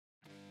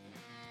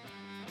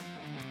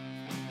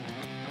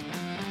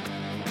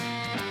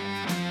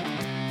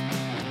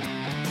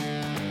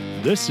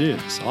This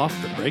is Off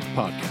the Break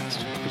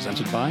Podcast,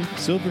 presented by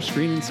Silver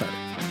Screen Insider.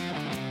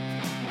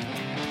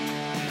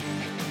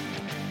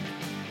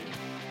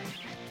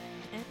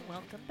 And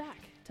welcome back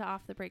to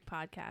Off the Break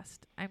Podcast.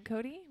 I'm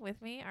Cody.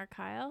 With me are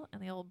Kyle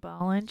and the old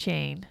ball and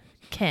chain,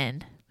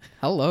 Ken.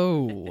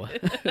 Hello.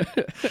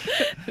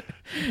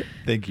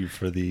 Thank you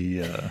for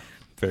the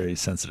very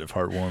sensitive,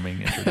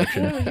 heartwarming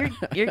introduction.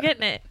 You're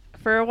getting it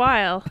for a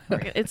while.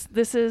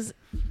 This is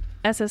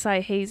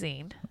SSI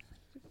hazing.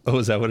 Oh,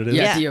 is that what it is?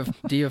 Yeah.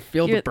 Do you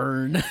feel the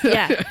burn?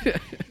 Yeah.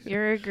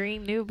 You're a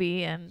green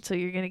newbie, and so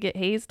you're going to get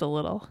hazed a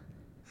little.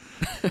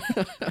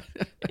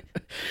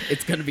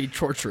 It's going to be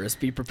torturous.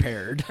 Be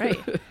prepared. Right.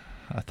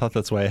 I thought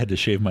that's why I had to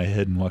shave my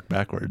head and walk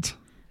backwards.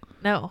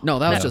 No, that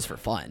was just for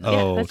fun. Oh.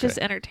 Yeah, that's okay. just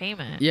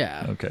entertainment.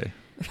 Yeah. Okay.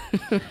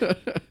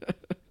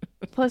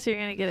 Plus, you're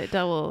going to get it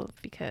double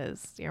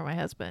because you're my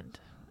husband,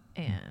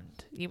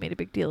 and you made a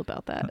big deal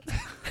about that.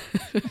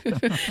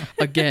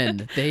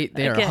 Again, they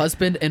are Again.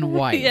 husband and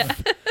wife. Yeah.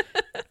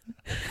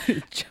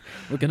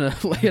 We're going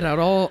to lay it out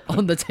all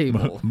on the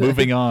table.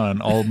 Moving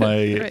on, all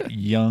my Right.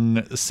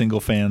 young single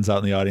fans out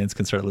in the audience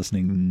can start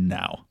listening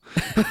now.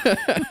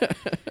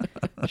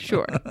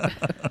 Sure.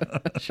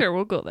 Sure,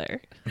 we'll go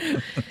there.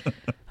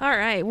 All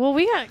right. Well,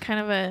 we got kind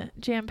of a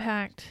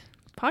jam-packed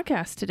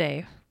podcast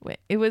today.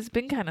 It was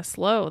been kind of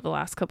slow the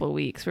last couple of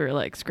weeks. We were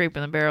like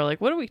scraping the barrel,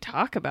 like, what do we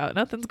talk about?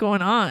 Nothing's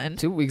going on.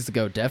 2 weeks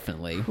ago,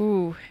 definitely.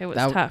 Ooh, it was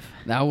tough.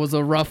 That was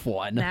a rough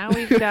one. Now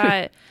we've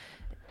got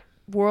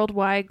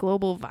worldwide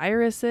global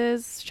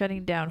viruses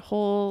shutting down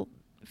whole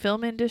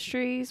film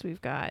industries.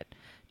 We've got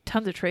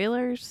tons of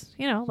trailers.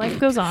 You know, life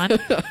goes on.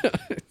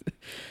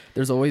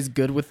 There's always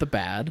good with the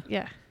bad.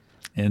 Yeah.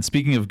 And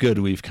speaking of good,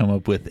 we've come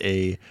up with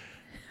a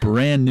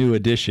brand new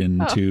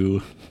addition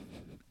to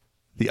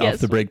the Yes.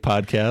 Off the Break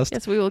podcast.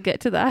 Yes, we will get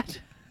to that.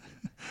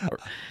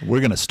 We're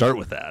going to start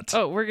with that.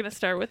 Oh, we're going to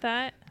start with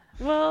that?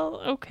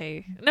 Well,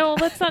 okay. No,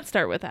 let's not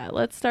start with that.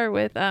 Let's start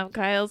with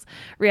Kyle's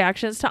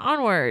reactions to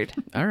Onward.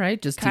 All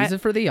right, just tease it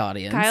for the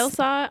audience. Kyle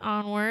saw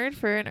Onward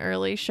for an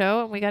early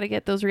show, and we got to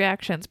get those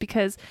reactions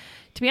because,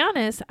 to be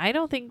honest, I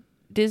don't think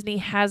Disney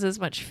has as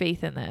much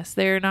faith in this.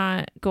 They're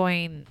not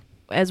going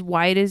as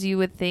wide as you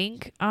would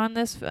think on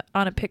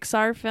a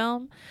Pixar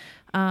film,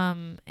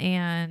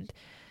 and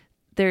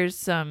there's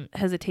some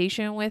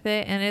hesitation with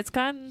it, and it's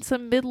gotten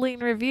some middling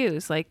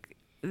reviews. Like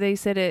they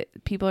said,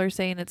 people are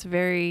saying it's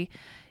very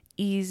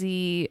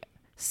easy,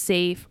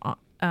 safe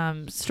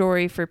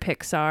story for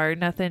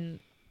Pixar.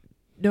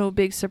 No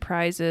big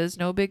surprises,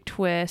 no big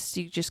twists.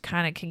 You just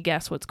kind of can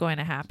guess what's going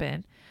to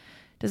happen.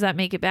 Does that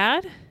make it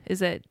bad? Is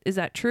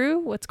that true?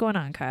 What's going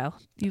on, Kyle?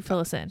 You fill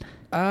us in.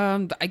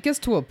 I guess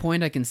to a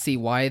point I can see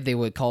why they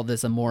would call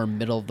this a more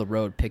middle of the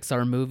road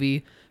Pixar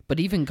movie, but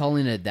even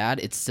calling it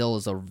that, it still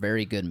is a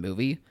very good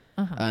movie.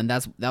 And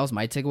that was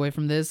my takeaway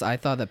from this. I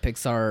thought that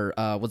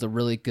Pixar was a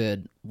really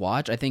good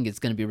watch. I think it's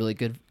going to be really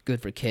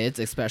good for kids,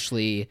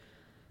 especially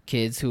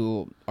kids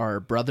who are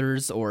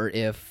brothers, or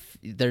if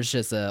there's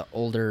just a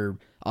older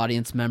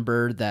audience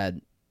member that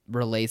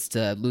relates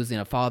to losing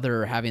a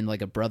father or having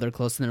like a brother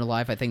close in their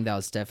life. I think that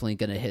was definitely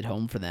going to hit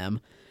home for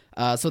them.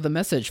 So the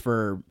message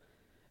for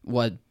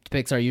what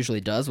Pixar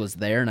usually does was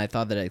there, and I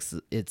thought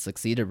that it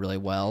succeeded really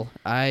well.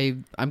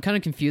 I'm kind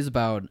of confused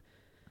about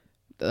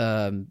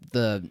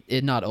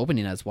it not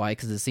opening as wide,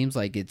 because it seems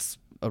like it's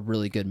a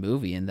really good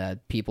movie and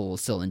that people will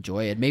still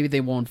enjoy it. Maybe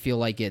they won't feel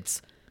like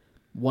it's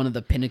one of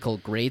the pinnacle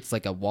greats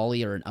like a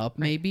WALL-E or an Up,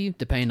 maybe,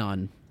 depending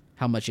on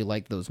how much you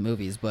like those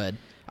movies, but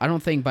I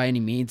don't think by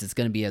any means it's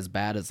going to be as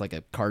bad as like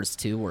a Cars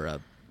 2 or a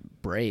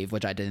Brave,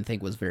 which I didn't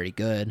think was very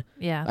good.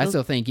 Yeah, I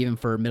still think even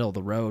for middle of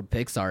the road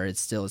Pixar,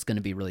 it's going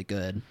to be really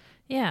good.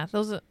 Yeah,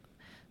 those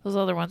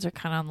other ones are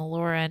kind of on the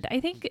lower end.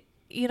 I think,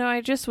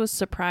 I just was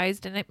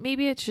surprised, and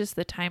maybe it's just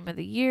the time of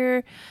the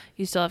year.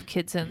 You still have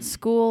kids in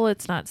school.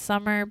 It's not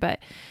summer, but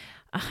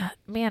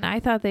man,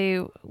 I thought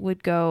they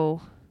would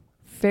go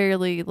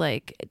fairly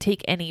like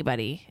take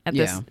anybody at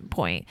this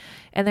point,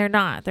 and they're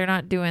not. They're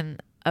not doing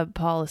a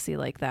policy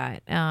like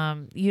that.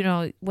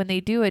 When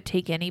they do a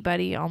take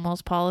anybody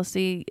almost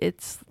policy,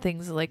 it's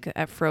things like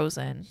at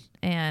Frozen,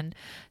 and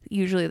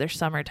usually they're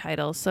summer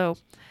titles. So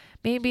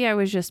maybe I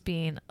was just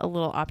being a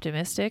little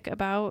optimistic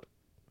about,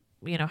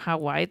 how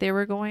wide they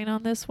were going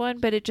on this one,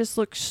 but it just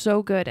looks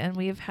so good. And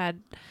we've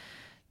had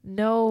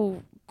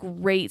no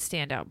great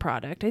standout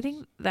product. I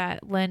think that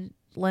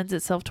lends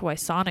itself to why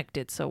Sonic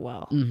did so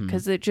well,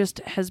 because it just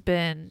has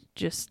been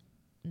just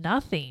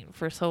nothing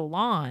for so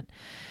long.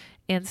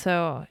 And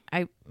so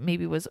I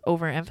maybe was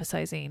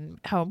overemphasizing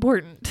how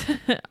important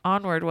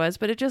Onward was,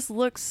 but it just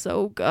looks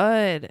so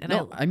good.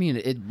 And I mean,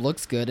 it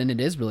looks good, and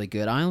it is really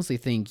good. I honestly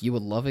think you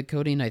would love it,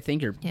 Cody, and I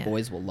think your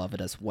boys will love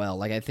it as well.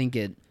 Like, I think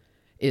it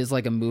is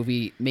like a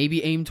movie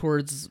maybe aimed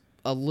towards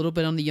a little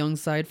bit on the young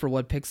side for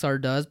what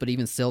Pixar does, but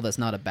even still, that's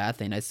not a bad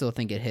thing. I still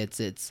think it hits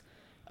its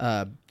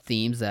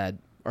themes that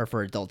are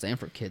for adults and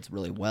for kids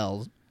really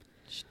well.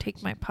 Should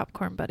take my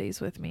popcorn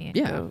buddies with me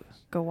and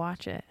go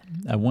watch it.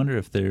 I wonder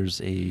if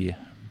there's a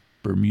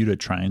Bermuda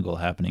Triangle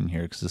happening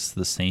here, because it's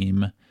the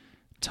same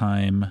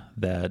time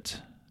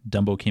that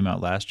Dumbo came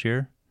out last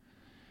year.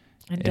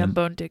 And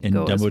Dumbo didn't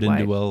go Dumbo as didn't wide.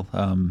 do well.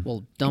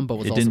 Well, Dumbo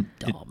was it also didn't,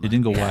 dumb. It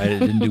didn't go wide. It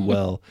didn't do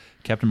well.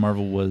 Captain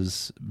Marvel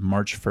was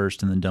March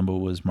 1st, and then Dumbo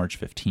was March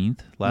 15th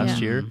last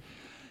Yeah. year.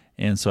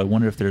 And so I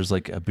wonder if there's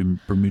like a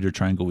Bermuda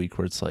Triangle week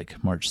where it's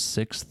like March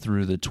 6th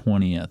through the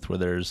 20th, where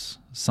there's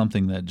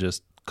something that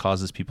just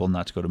causes people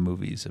not to go to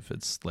movies. If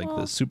it's like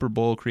the Super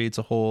Bowl creates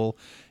a hole,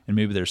 and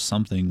maybe there's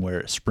something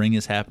where spring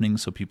is happening,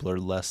 so people are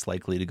less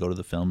likely to go to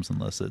the films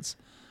unless it's...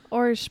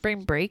 Or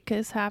spring break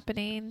is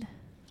happening.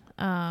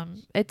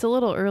 It's a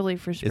little early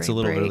for spring break. It's a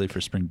little early for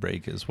spring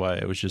break is why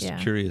I was just Yeah.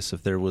 curious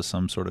if there was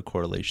some sort of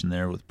correlation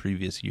there with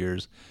previous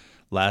years.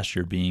 Last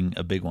year being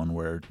a big one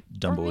where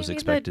Dumbo was maybe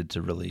expected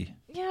to really...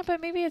 Yeah,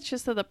 but maybe it's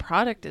just that the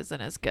product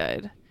isn't as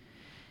good.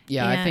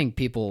 Yeah, I And- think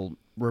people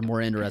were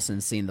more interested in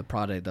seeing the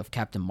product of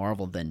Captain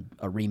Marvel than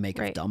a remake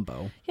Right. of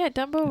Dumbo. Yeah,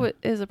 Dumbo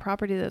is a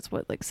property that's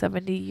like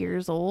 70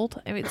 years old.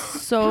 I mean,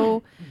 it's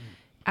so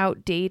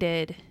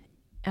outdated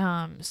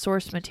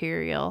source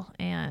material,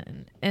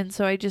 and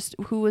so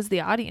who was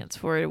the audience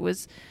for it? It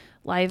was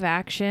live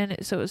action,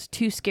 so it was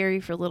too scary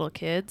for little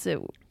kids. It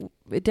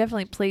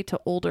definitely played to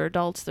older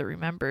adults that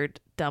remembered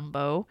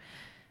Dumbo,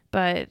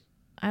 but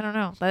I don't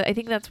know. I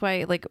think that's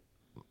why like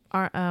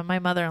my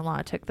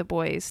mother-in-law took the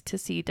boys to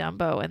see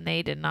Dumbo, and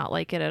they did not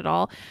like it at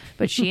all,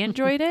 but she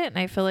enjoyed it, and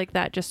I feel like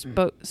that just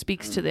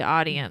speaks to the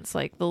audience.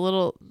 Like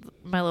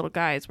my little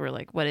guys were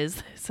like, "What is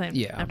this?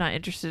 I'm not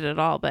interested at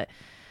all." But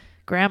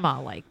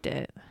Grandma liked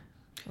it.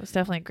 It was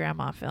definitely a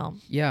grandma film.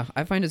 Yeah,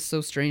 I find it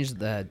so strange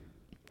that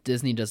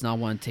Disney does not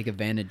want to take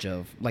advantage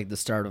of like the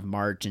start of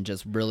March and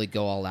just really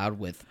go all out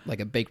with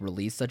like a big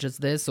release such as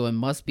this. So it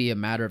must be a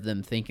matter of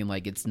them thinking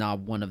like it's not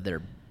one of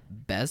their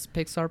best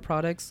Pixar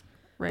products.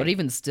 Right. But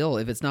even still,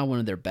 if it's not one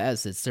of their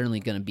best, it's certainly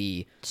going to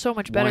be So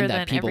much better one than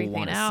that people everything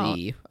want to out.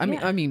 see.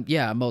 I mean,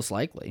 yeah, most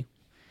likely.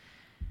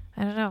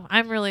 I don't know.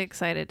 I'm really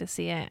excited to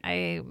see it.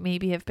 I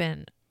maybe have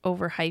been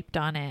overhyped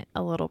on it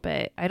a little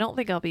bit. I don't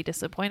think I'll be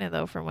disappointed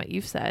though from what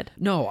you've said.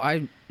 No,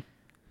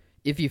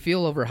 if you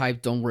feel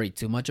overhyped, don't worry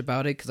too much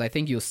about it because I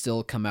think you'll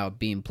still come out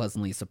being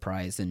pleasantly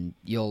surprised and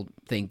you'll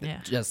think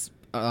that just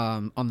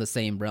on the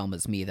same realm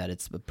as me that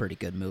it's a pretty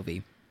good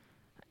movie.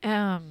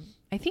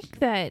 I think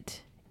that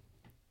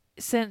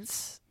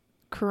since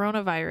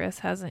coronavirus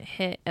hasn't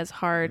hit as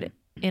hard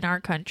in our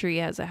country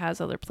as it has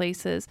other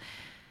places,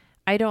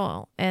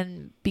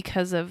 and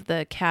because of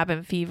the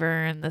cabin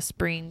fever and the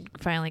spring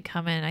finally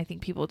coming, I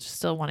think people just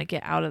still want to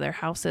get out of their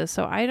houses.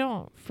 So I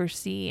don't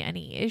foresee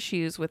any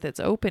issues with its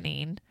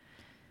opening.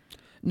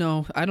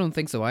 No, I don't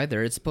think so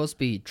either. It's supposed to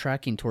be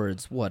tracking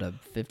towards, what, a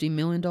 $50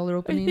 million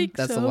opening? think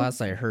That's so. the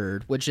last I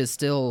heard, which is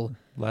still...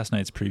 Last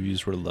night's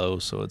previews were low,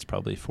 so it's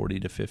probably 40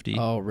 to 50.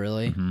 Oh,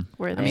 really?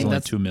 Where It they, was only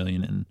that's- 2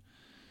 million, and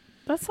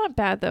that's not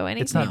bad though.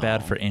 it's not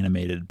bad for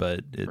animated, but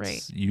it's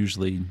Right.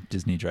 usually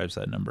Disney drives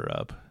that number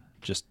up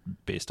just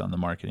based on the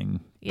marketing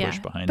push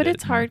behind it. But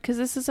it's and- hard because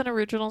this is an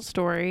original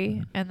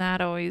story, and that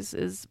always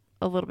is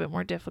a little bit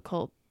more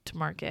difficult to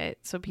market.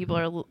 So people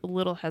are a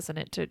little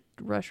hesitant to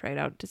rush right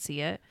out to see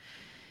it.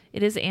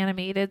 It is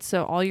animated,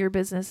 so all your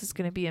business is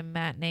going to be a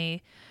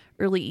matinee,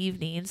 early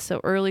evening.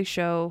 So early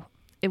show.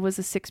 It was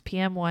a 6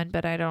 p.m. one,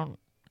 but I don't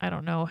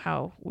know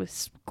how with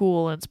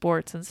school and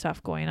sports and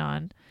stuff going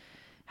on,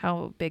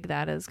 how big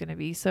that is going to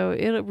be. So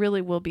it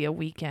really will be a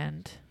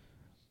weekend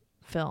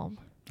film.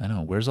 I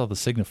know. Where's all the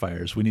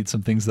signifiers? We need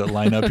some things that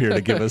line up here to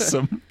give us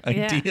some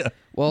Yeah. idea.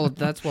 Well,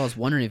 that's what I was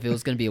wondering, if it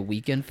was going to be a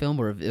weekend film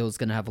or if it was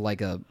going to have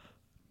like a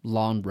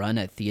long run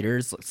at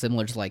theaters,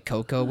 similar to like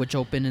Coco, which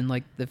opened in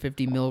like the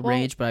 50 mil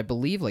range, but I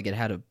believe like it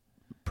had a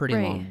pretty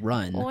long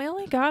run. Well, we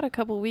only got a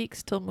couple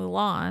weeks till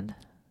Mulan.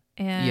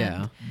 And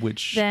Yeah.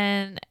 Which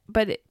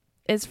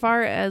as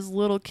far as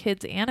little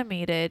kids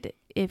animated,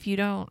 if you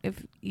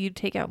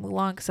take out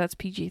Mulan because that's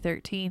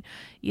PG-13,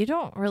 you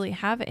don't really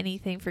have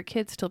anything for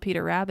kids till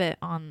Peter Rabbit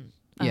on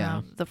the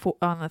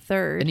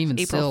 3rd, And even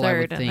April still, 3rd, I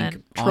would and think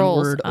then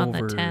Trolls Onward on the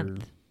over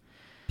 10th.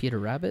 Peter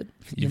Rabbit.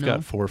 you've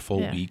got 4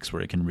 full Yeah. weeks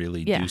where it can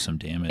really Yeah. do some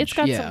damage. It's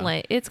got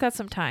Yeah. it's got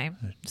some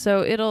time,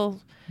 so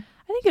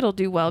I think it'll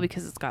do well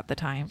because it's got the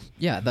time.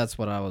 Yeah, that's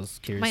what I was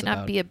It curious might about.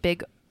 not be a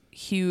big,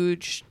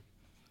 huge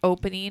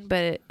opening,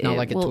 but Not it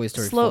like a will Toy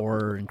Story slow- 4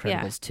 or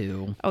Yeah. Incredibles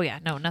 2. Oh yeah,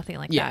 no, nothing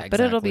like Yeah, that. But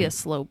it'll be exactly. a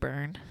slow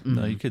burn.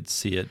 No, you could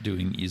see it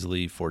doing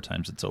easily 4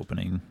 times its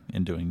opening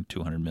and doing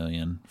 200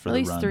 million for At the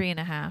least run.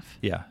 3.5.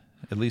 Yeah,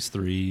 at least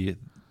 3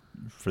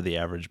 for the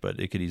average, but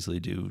it could easily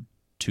do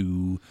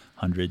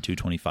 200,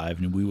 225,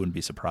 and we wouldn't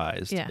be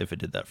surprised if it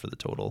did that for the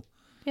total.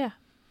 Yeah.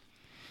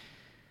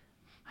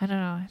 I don't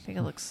know. I think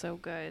it looks so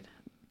good.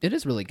 It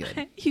is really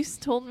good. You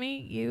told me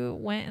you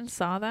went and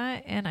saw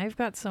that, and I've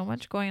got so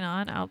much going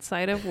on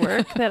outside of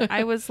work that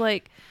I was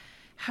like,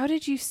 how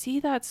did you see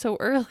that so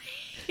early?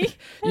 I thought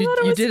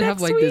it You was did have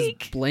next like week.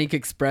 this blank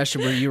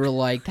expression where you were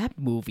like, that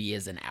movie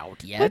isn't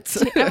out yet.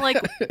 I'm like,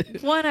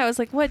 one, I was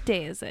like, what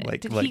day is it?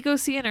 Like- Did like- he go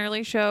see an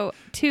early show?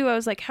 2, I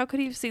was like, how could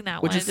he have seen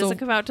that Which one? It is so- doesn't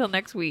come out till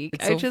next week.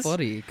 It's so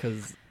funny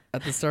because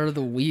at the start of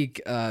the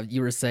week,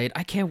 you were saying,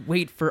 I can't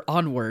wait for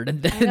Onward.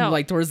 And I then, know.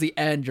 like, towards the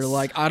end, you're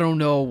like, I don't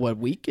know what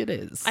week it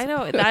is. I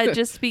know that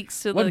just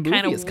speaks to What the movie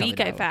kind is of coming week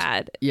I've out?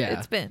 had. Yeah.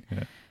 It's been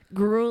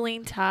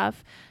grueling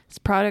tough. This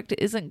product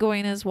isn't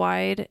going as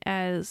wide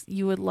as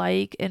you would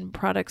like, and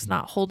product's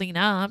not holding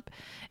up.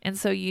 And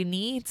so you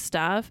need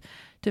stuff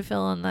to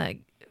fill in the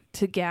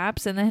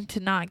gaps, and then to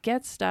not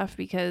get stuff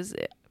because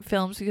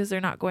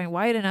they're not going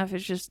wide enough.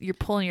 It's just you're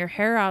pulling your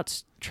hair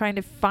out trying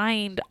to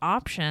find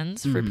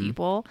options for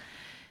people.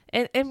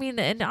 And I mean,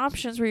 and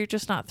options where you're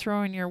just not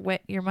throwing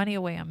your money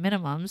away on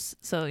minimums,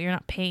 so you're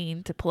not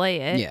paying to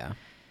play it. Yeah.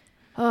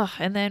 Oh,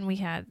 and then we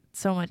had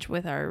so much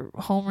with our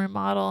home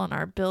remodel and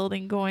our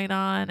building going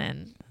on,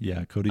 and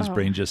Yeah, Cody's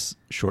brain just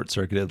short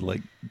circuited.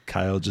 Like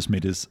Kyle just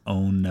made his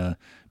own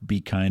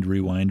Be Kind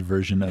Rewind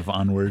version of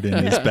Onward in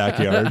his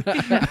backyard.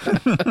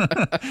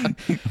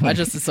 I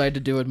just decided to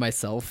do it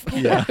myself.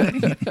 Yeah.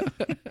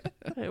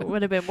 it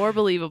would have been more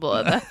believable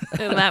in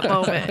that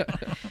moment.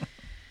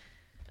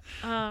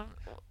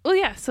 Well,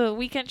 yeah. So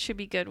weekend should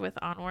be good with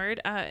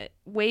Onward.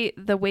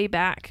 The Way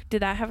Back.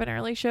 Did that have an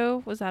early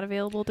show? Was that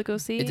available to go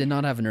see? It did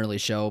not have an early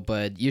show,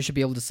 but you should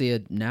be able to see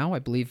it now. I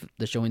believe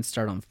the showings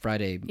start on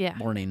Friday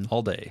morning.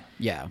 All day.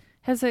 Yeah.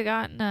 Has it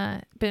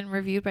been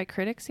reviewed by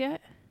critics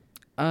yet?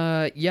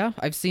 Yeah,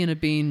 I've seen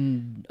it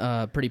being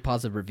pretty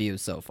positive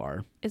reviews so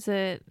far. Is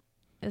there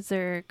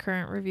a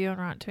current review on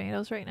Rotten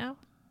Tomatoes right now?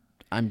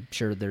 I'm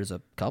sure there's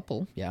a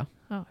couple, yeah.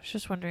 Oh, I was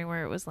just wondering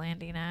where it was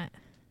landing at.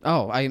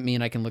 Oh, I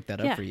mean, I can look that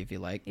up Yeah. for you if you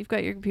like. You've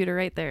got your computer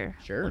right there.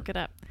 Sure. Look it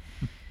up.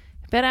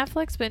 Ben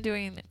Affleck's been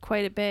doing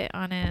quite a bit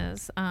on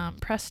his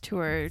press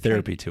tour.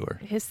 Therapy tour.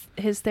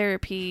 His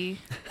therapy.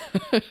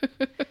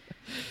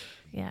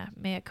 Yeah,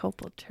 mea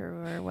culpa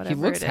tour or whatever.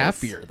 He looks it is.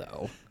 happier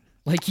though.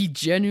 Like he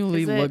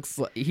genuinely Is it- looks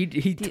like he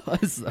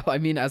does though. I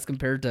mean, as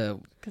compared to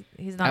 'Cause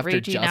he's not After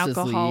raging Justice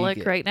alcoholic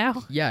League- right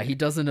now. yeah, he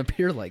doesn't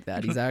appear like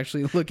that. He's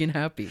actually looking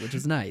happy, which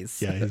is nice.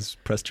 Yeah, his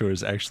press tour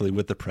is actually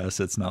with the press.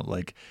 It's not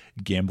like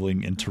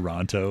gambling in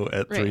Toronto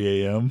at Right.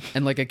 3 a.m.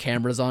 And like a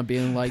camera's on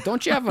being like,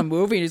 "Don't you have a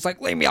movie?" And he's like,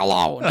 "Leave me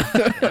alone."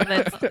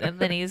 and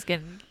then he's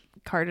getting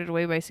carted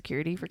away by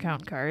security for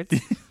counting cards.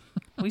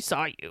 We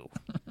saw you.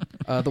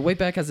 The Way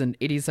Back has an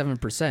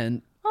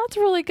 87%. Oh, that's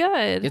really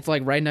good. It's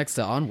like right next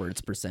to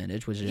Onward's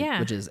percentage, which is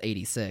Yeah.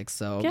 86.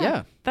 So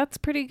yeah, that's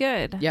pretty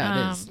good.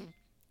 yeah, it is.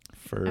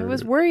 I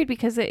was worried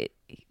because they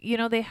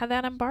had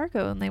that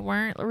embargo and they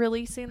weren't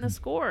releasing the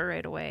score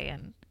right away.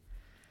 And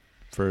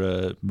For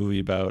a movie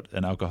about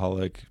an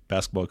alcoholic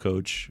basketball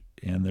coach,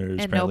 and there's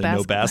And apparently no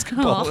no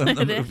basketball in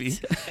the in movie.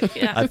 it.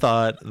 Yeah. I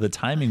thought the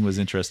timing was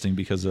interesting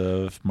because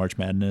of March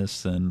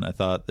Madness, and I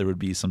thought there would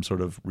be some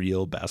sort of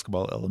real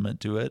basketball element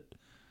to it,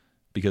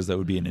 because that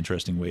would be an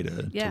interesting way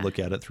to look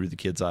at it through the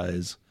kids'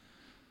 eyes,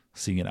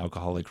 seeing an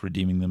alcoholic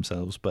redeeming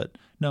themselves. But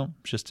no,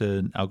 it's just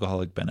an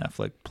alcoholic Ben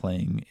Affleck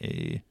playing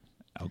a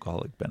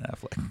alcoholic Ben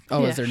Affleck.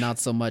 Oh, Yeah. is there not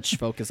so much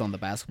focus on the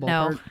basketball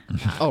No.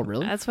 part? Oh,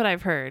 really? That's what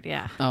I've heard.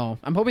 Yeah. Oh,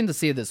 I'm hoping to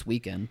see it this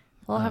weekend.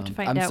 We'll have to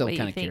find I'm out still what you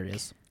kinda think.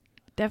 curious.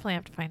 Definitely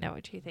have to find out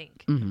what you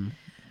think. Mm-hmm.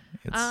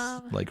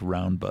 It's like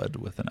Round Bud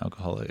with an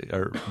alcoholic,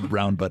 or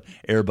Round Bud,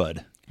 Air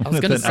Bud. I was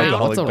with gonna an say,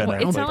 alcoholic what's a Ben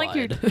round It Affleck. sounded like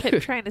you Bud.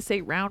 kept trying to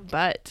say round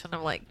butt, and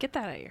I'm like, get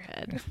that out of your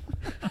head.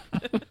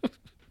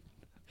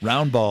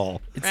 Round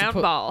Ball. It's Round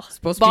suppo- ball.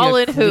 supposed Ball to be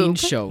a and clean hoop.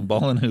 show.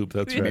 Ball and hoop,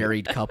 that's right.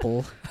 Married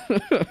couple.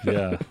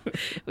 Yeah.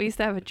 We used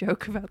to have a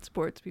joke about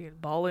sports being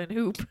ball and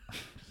hoop.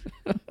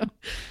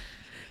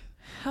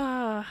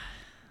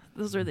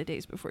 Those were the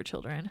days before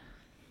children.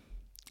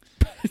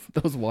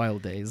 Those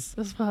wild days.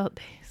 Those wild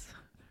days.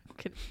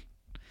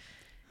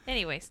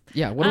 Anyways,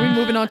 Yeah, what are we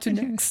moving on to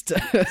next?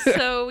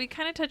 so we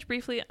kind of touched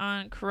briefly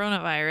on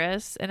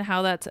coronavirus and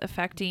how that's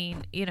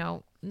affecting,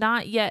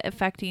 not yet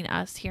affecting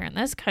us here in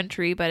this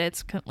country, but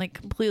it's like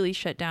completely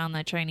shut down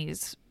the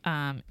Chinese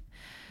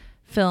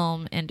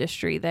film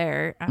industry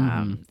there.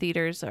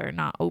 Theaters are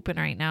not open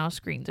right now.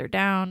 Screens are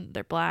down.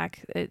 They're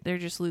black. They're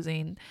just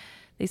losing.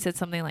 They said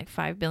something like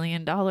 $5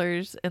 billion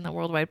in the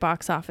worldwide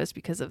box office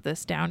because of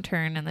this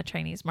downturn in the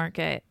Chinese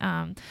market.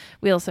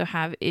 We also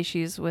have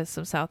issues with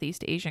some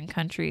Southeast Asian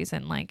countries,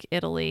 and like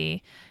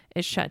Italy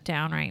is shut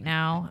down right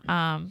now.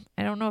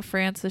 I don't know if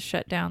France has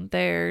shut down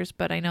theirs,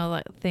 but I know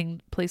that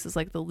places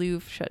like the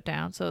Louvre shut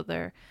down. So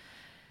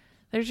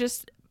there's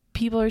just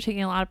people are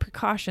taking a lot of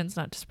precautions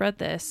not to spread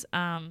this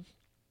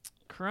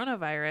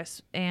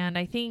coronavirus. And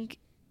I think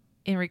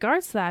in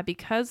regards to that,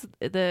 because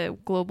the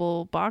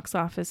global box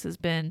office has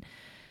been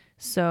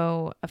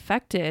so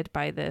affected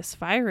by this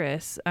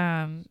virus,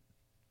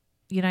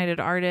 United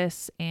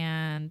Artists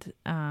and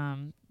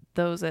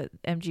those at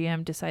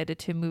MGM decided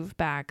to move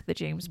back the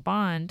James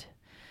Bond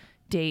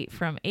date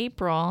from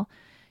April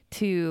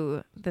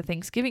to the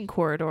Thanksgiving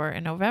corridor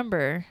in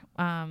November,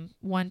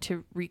 one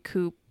to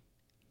recoup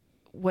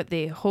what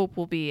they hope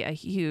will be a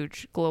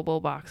huge global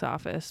box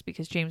office,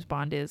 because James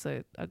Bond is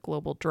a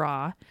global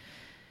draw.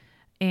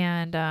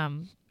 And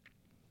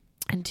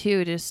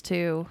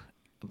two,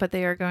 but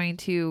they are going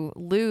to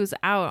lose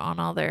out on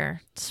all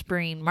their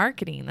spring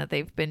marketing that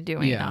they've been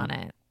doing on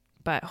it.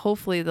 But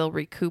hopefully they'll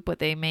recoup what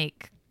they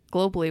make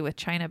globally with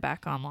China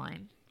back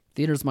online.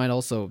 Theaters might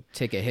also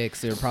take a hit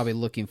because they're probably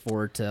looking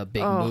forward to a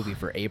big movie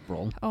for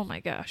April. Oh my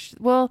gosh.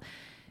 Well,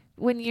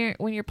 when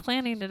you're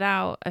planning it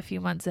out a few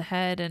months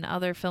ahead and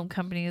other film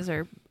companies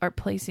are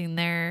placing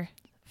their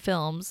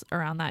films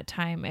around that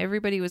time,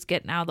 everybody was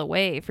getting out of the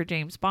way for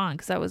James Bond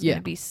because that was going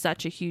to be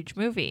such a huge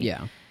movie.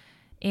 Yeah.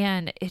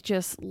 And it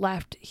just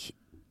left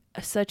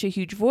such a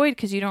huge void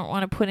because you don't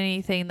want to put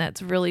anything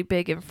that's really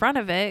big in front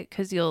of it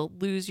because you'll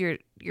lose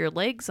your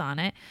legs on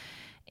it.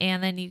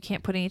 And then you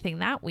can't put anything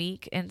that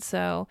week. And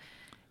so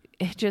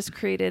it just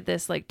created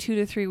this like 2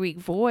 to 3 week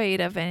void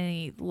of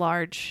any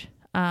large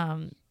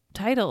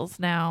titles.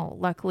 Now,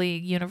 luckily,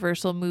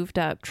 Universal moved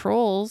up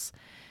Trolls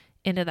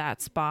into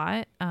that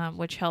spot,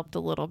 which helped a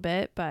little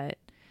bit. But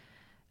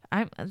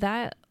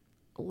that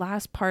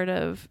last part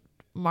of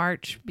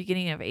March,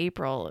 beginning of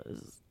April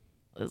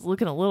is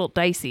looking a little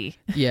dicey.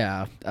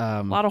 Yeah.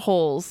 A lot of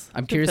holes.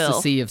 I'm curious fill.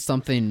 to see if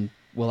something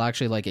will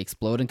actually like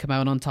explode and come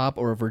out on top,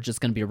 or if we're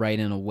just going to be right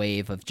in a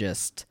wave of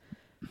just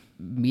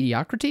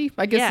mediocrity,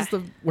 I guess is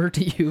the word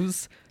to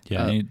use.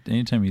 Yeah,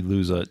 anytime you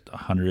lose a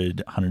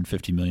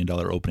 $150 million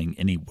opening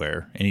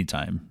anywhere,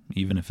 anytime,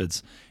 even if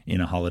it's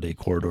in a holiday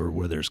corridor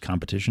where there's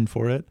competition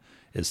for it,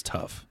 is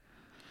tough.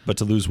 But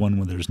to lose one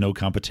when there's no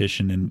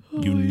competition and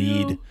you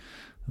need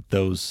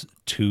those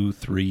 2,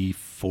 3,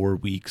 4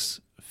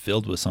 weeks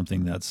filled with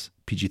something that's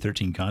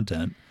PG-13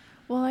 content,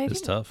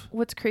 it's tough.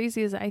 What's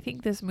crazy is I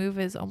think this move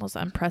is almost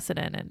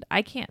unprecedented.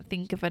 I can't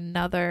think of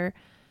another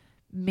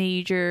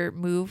major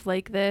move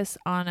like this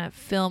on a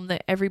film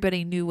that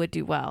everybody knew would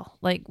do well.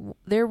 Like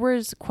there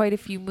was quite a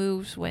few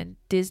moves when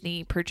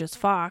Disney purchased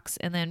Fox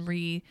and then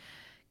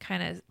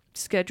kind of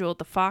scheduled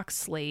the Fox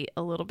slate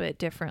a little bit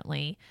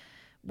differently.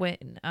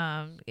 When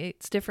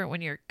it's different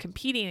when you're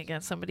competing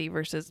against somebody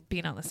versus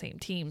being on the same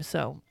team.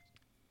 So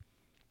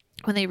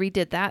when they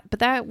redid that, but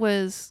that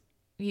was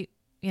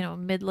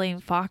mid-lane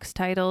Fox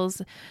titles,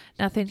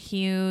 nothing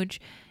huge,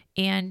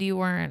 and you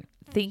weren't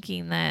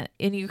thinking that,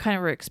 and you kind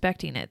of were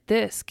expecting it.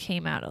 This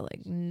came out of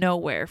like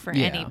nowhere for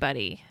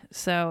anybody.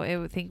 So I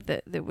would think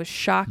that it was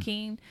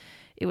shocking.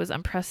 It was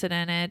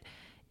unprecedented.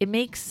 It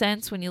makes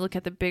sense when you look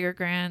at the bigger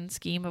grand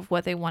scheme of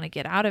what they want to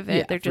get out of it.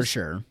 Yeah, They're just, for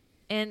sure.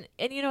 And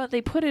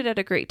they put it at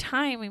a great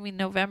time. I mean,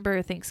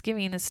 November,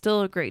 Thanksgiving is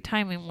still a great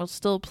time, and we'll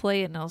still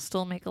play it, and it'll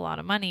still make a lot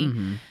of money.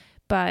 Mm-hmm.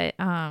 But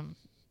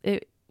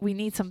we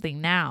need something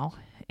now.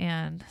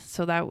 And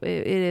so that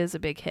it is a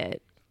big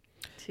hit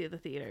to the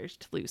theaters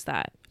to lose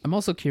that. I'm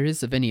also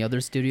curious if any other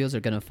studios are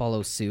going to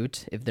follow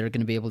suit, if they're going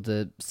to be able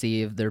to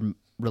see if their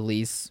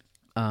release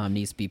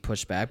needs to be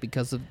pushed back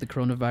because of the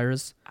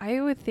coronavirus.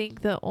 I would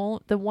think the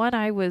one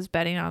I was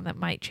betting on that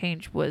might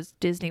change was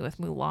Disney with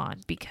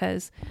Mulan,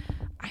 because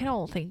I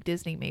don't think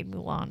Disney made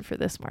Mulan for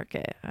this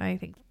market. I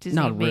think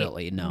Disney made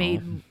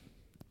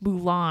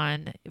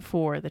Mulan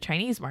for the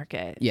Chinese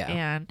market.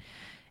 Yeah.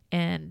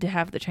 And to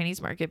have the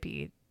Chinese market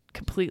be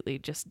completely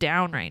just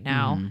down right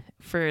now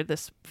for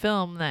this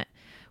film that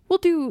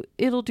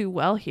it'll do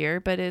well here,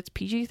 but it's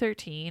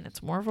PG-13.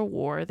 It's more of a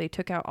war. They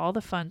took out all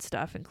the fun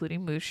stuff,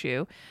 including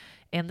Mushu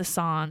and the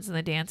songs and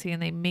the dancing,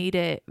 and they made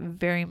it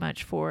very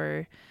much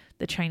for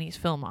the Chinese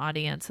film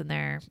audience and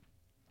their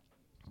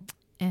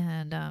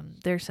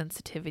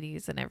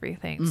sensitivities and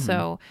everything.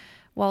 So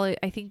while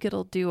I think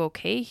it'll do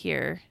okay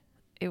here,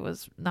 it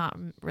was not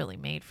really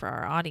made for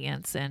our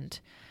audience, and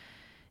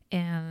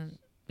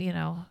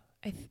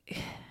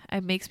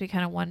it makes me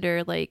kind of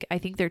wonder, like, I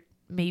think they're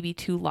maybe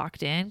too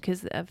locked in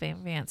because of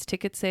advanced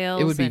ticket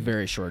sales. It would be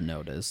very short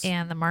notice.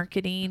 And the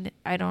marketing,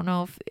 I don't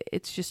know if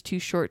it's just too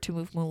short to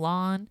move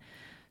Mulan.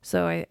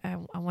 So I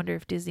wonder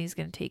if Disney's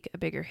going to take a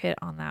bigger hit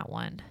on that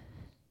one.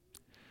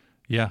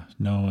 Yeah,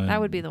 no. That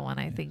would be the one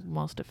I think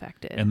most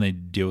affected. And they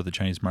deal with the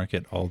Chinese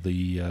market, all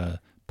the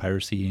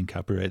piracy and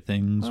copyright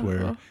things,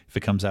 where if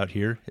it comes out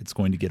here, it's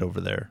going to get over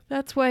there.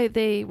 That's why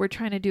they were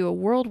trying to do a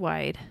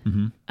worldwide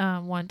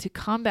one to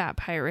combat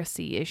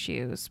piracy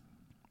issues.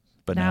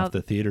 But now if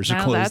the theaters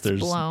are closed,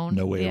 there's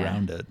no way Yeah.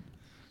 around it.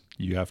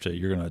 You're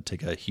going to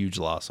take a huge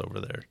loss over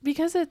there.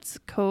 Because it's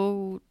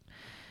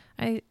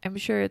I'm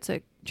sure it's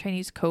a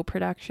Chinese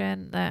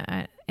co-production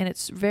and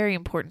it's very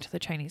important to the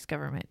Chinese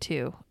government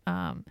too.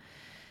 I'm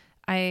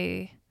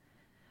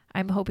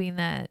hoping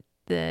that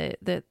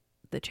the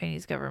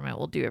Chinese government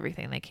will do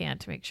everything they can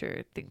to make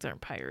sure things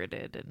aren't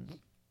pirated, and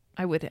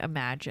I would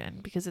imagine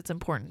because it's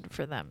important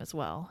for them as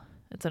well.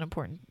 It's an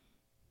important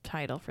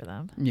title for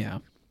them. Yeah.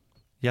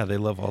 Yeah, they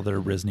love all their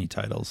Disney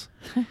titles.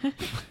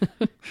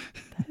 That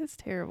is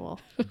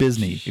terrible.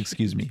 Disney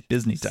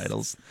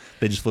titles.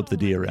 They just flip the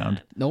D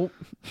around. Nope.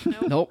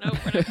 Nope.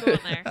 We're not going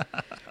there.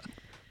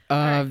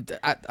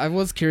 I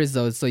was curious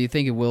though. So you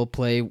think it will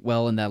play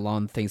well in that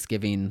long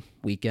Thanksgiving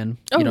weekend?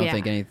 You don't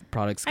think any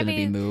product's going to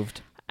be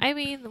moved? I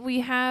mean, we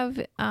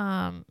have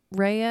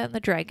Raya and the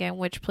Dragon,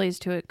 which plays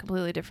to a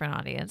completely different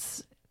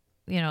audience.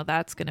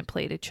 That's going to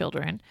play to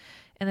children.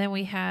 And then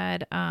we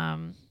had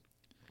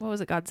what was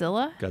it,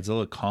 Godzilla?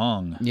 Godzilla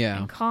Kong. Yeah.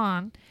 And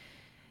Kong.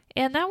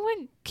 And that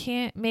one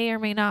may or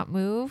may not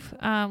move.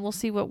 We'll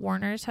see what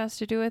Warner's has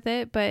to do with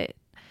it. But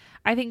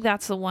I think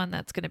that's the one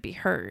that's going to be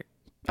hurt.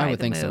 I by would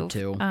the think so move.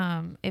 too.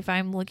 If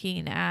I'm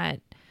looking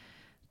at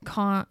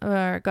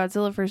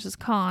Godzilla versus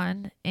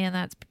Kong, and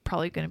that's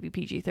probably going to be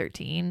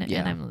PG-13, Yeah.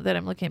 and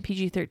I'm looking at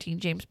PG-13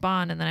 James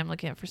Bond, and then I'm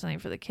looking at for something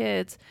for the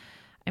kids.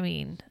 I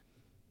mean,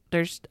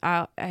 there's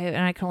and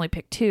I can only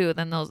pick two.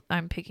 Then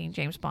I'm picking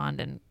James Bond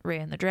and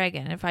Raya and the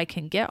Dragon. If I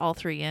can get all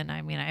three in,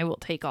 I mean, I will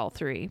take all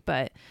three.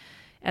 But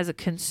as a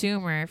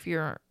consumer,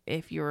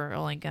 if you're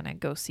only gonna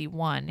go see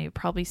one, you'd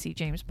probably see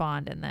James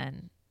Bond, and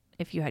then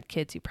if you had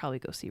kids, you'd probably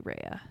go see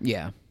Raya.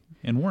 Yeah.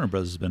 And Warner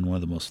Bros. Has been one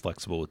of the most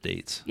flexible with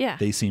dates. Yeah.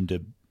 They seem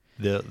to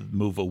they'll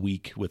move a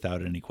week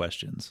without any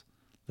questions.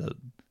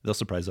 They'll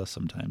surprise us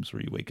sometimes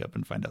where you wake up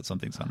and find out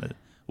something's on it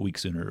a week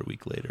sooner or a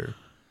week later.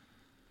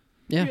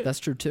 Yeah, that's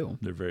true too.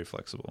 They're very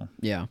flexible.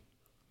 Yeah.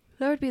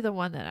 That would be the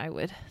one that I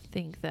would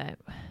think that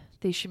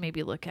they should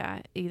maybe look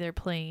at, either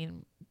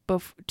playing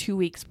 2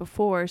 weeks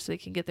before so they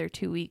can get their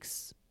 2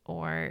 weeks,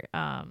 or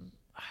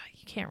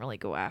you can't really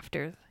go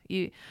after.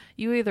 You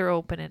either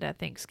open it at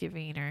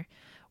Thanksgiving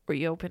or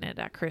you open it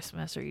at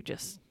Christmas, or you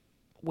just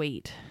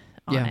wait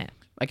on it.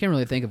 I can't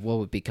really think of what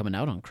would be coming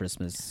out on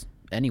Christmas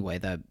anyway,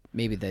 that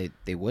maybe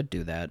they would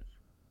do that.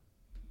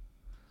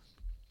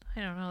 I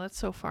don't know. That's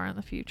so far in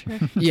the future.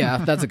 Yeah,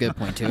 that's a good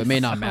point too. It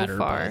may not So matter.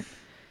 far.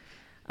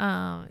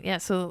 But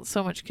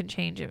So much can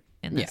change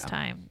in this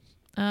time.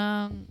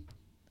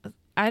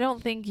 I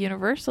don't think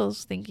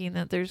Universal's thinking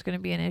that there's going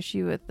to be an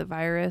issue with the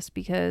virus,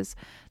 because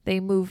they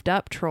moved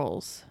up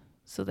Trolls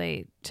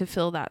to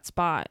fill that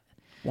spot.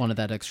 wanted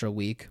that extra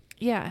week.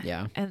 Yeah.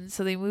 Yeah. And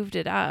so they moved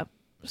it up.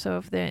 So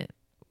if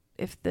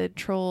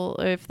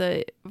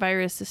the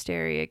virus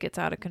hysteria gets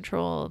out of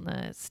control in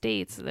the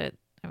States,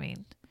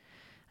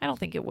 I don't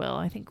think it will.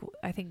 I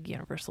think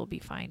Universal will be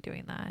fine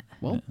doing that.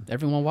 Well,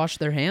 everyone wash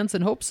their hands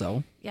and hope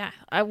so. Yeah.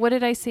 What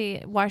did I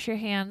say? Wash your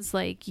hands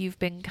like you've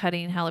been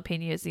cutting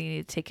jalapenos and you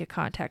need to take your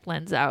contact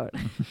lens out.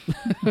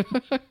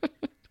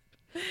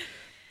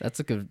 That's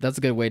a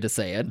good way to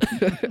say it.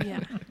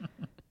 Yeah.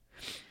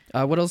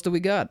 What else do we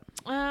got?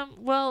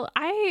 Well,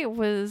 I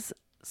was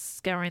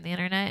scouring the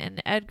internet,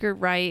 and Edgar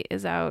Wright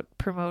is out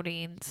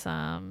promoting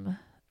some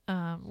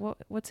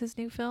what's his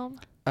new film?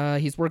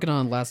 He's working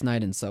on Last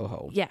Night in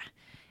Soho. Yeah.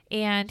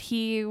 And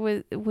he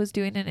was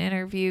doing an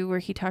interview where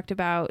he talked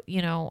about,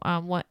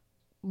 what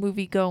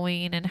movie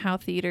going and how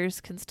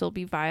theaters can still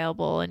be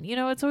viable. And,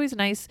 it's always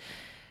nice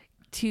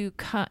to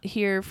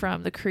hear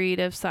from the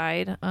creative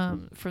side,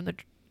 from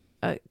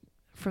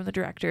the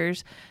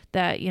directors,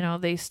 that,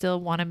 they still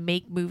want to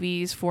make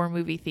movies for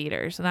movie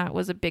theaters. And that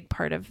was a big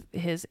part of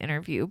his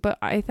interview. But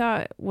I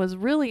thought was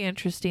really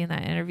interesting in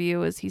that interview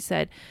was he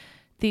said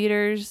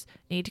theaters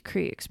need to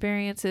create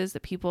experiences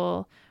that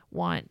people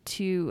want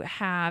to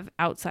have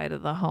outside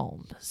of the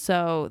home.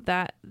 So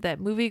that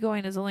movie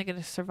going is only going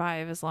to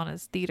survive as long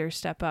as theaters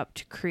step up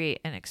to create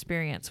an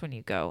experience when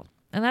you go.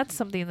 And that's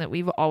something that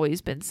we've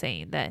always been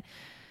saying, that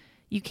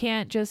you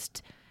can't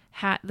just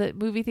the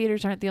movie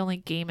theaters aren't the only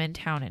game in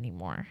town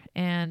anymore,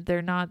 and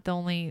they're not the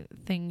only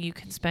thing you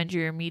can spend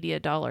your media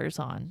dollars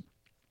on.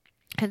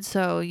 And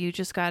so you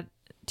just got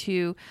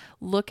to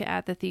look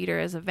at the theater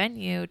as a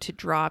venue to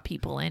draw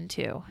people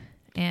into.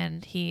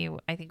 And he,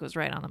 I think, was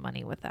right on the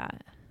money with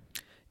that.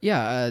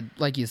 Yeah,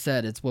 like you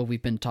said, it's what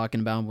we've been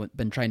talking about,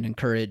 been trying to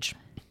encourage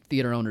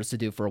theater owners to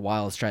do for a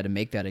while, is try to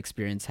make that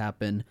experience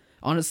happen.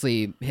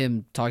 Honestly,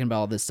 him talking about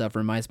all this stuff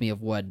reminds me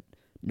of what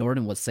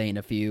Norton was saying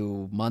a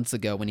few months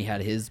ago when he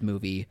had his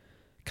movie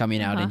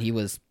coming out, and he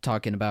was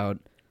talking about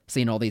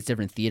seeing all these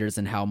different theaters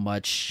and how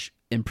much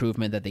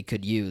improvement that they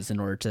could use in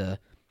order to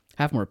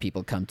have more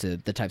people come to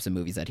the types of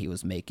movies that he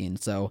was making.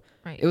 So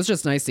It was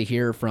just nice to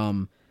hear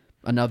from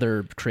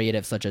another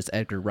creative such as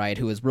Edgar Wright,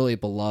 who is really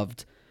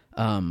beloved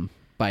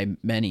by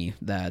many,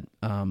 that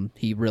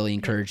he really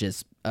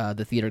encourages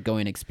the theater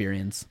going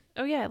experience.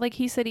 Oh yeah, like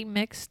he said, he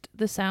mixed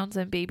the sounds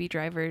in Baby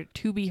Driver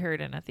to be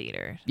heard in a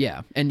theater.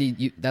 Yeah,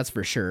 and that's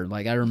for sure.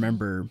 Like, I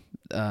remember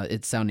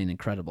it sounding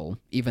incredible,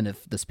 even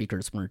if the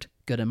speakers weren't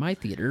good in my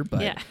theater.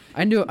 But Yeah.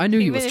 I knew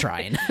he was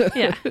trying.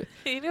 Yeah,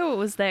 he knew it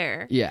was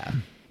there. Yeah,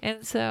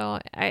 And so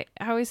I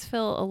always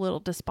feel a little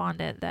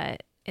despondent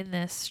that in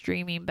this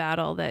streaming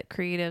battle that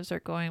creatives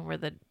are going where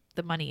the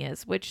money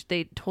is, which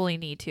they totally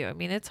need to. I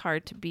mean, it's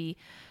hard to be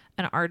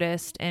an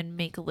artist and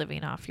make a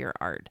living off your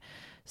art.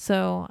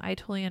 So I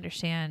totally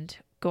understand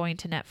going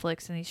to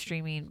Netflix and these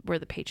streaming where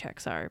the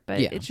paychecks are. But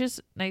it's just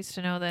nice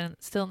to know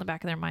that still in the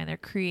back of their mind, they're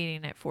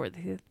creating it for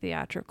the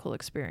theatrical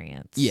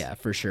experience. Yeah,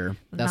 for sure.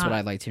 That's what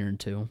I liked hearing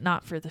too.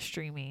 Not for the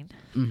streaming.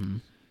 Mm-hmm.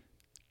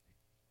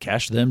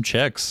 Cash them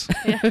checks.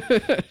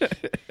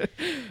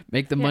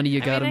 Make the money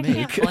you gotta I make.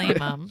 can't blame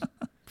them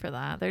for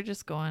that. They're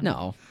just going.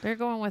 No. They're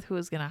going with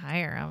who's going to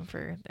hire them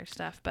for their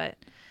stuff. But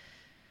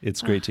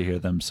It's great to hear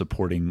them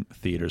supporting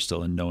theater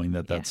still and knowing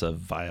that that's a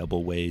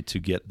viable way to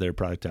get their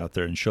product out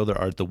there and show their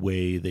art the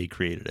way they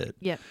created it.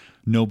 Yep.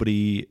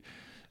 Nobody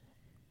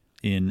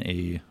in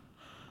a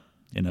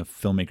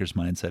filmmaker's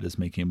mindset is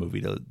making a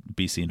movie to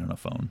be seen on a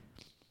phone.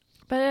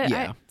 But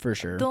Yeah, for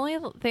sure. the only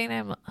thing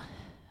I'm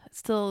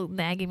still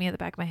nagging me at the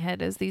back of my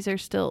head is these are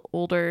still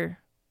older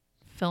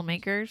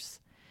filmmakers.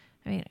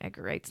 I mean,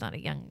 Edgar Wright's not a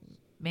young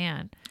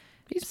man.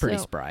 He's pretty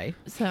So- spry.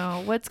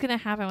 So what's going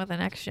to happen with the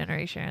next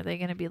generation? Are they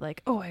going to be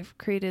like, oh, I've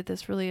created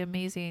this really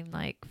amazing,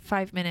 like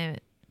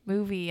 5-minute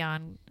movie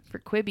for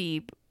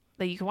Quibi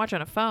that you can watch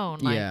on a phone?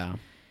 Like, Yeah.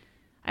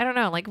 I don't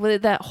know. Like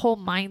that whole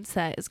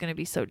mindset is going to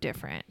be so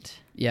different.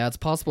 Yeah, it's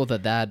possible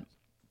that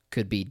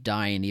could be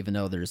dying, even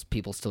though there's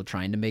people still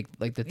trying to make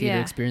like the theater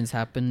Yeah. experience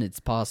happen. It's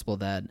possible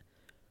that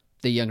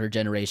the younger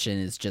generation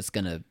is just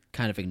gonna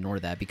kind of ignore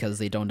that because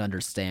they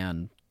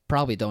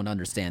probably don't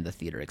understand the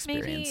theater Maybe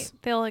experience.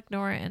 they'll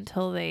ignore it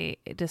until they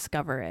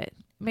discover it.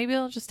 Maybe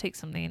it'll just take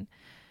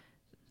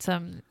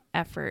some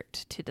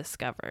effort to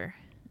discover.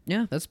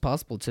 Yeah, that's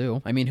possible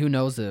too. I mean, who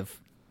knows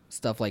if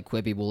stuff like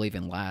Quibi will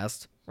even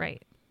last?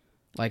 Right.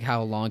 Like,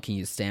 how long can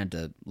you stand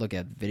to look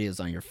at videos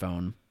on your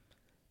phone?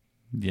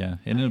 Yeah,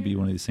 and it'll be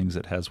one of these things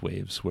that has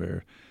waves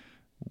where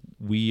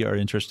we are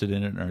interested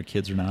in it and our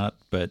kids are not,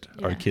 but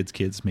our Yeah.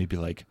 kids may be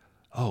like,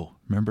 oh,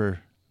 remember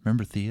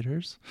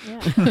theaters?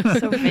 Yeah.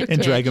 So vintage.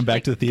 And drag them back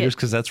Like, to the theaters get-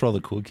 because that's where all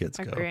the cool kids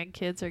Our go.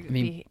 grandkids are going to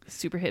mean- be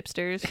super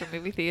hipsters for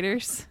movie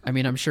theaters. I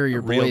mean, I'm sure your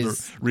Reel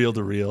boys,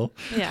 to reel.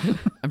 Yeah.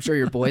 I'm sure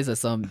your boys at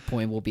some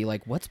point will be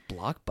like, "What's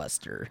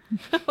Blockbuster?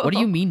 What do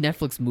you mean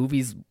Netflix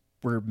movies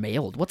were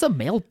mailed? What's a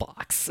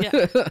mailbox?"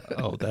 Yeah.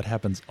 Oh, that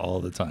happens all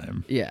the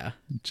time. Yeah.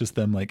 Just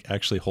them like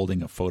actually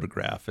holding a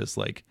photograph is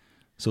like,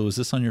 so is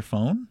this on your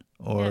phone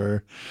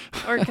or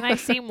Or can I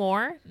see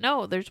more?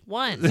 No, there's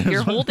one.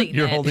 You're holding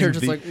you're it. holding You're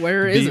just the, like,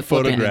 where the is it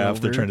flipping photograph?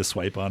 They're over? trying to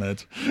swipe on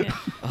it. Yeah.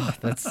 Oh,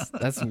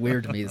 that's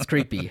weird to me. It's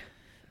creepy.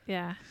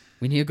 Yeah.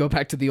 We need to go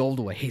back to the old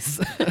ways.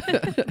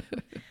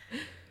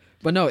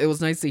 But no, it was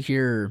nice to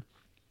hear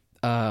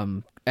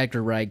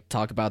Edgar Wright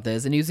talk about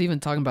this, and he was even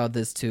talking about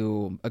this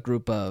to a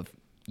group of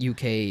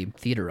UK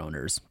theater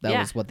owners. That Yeah.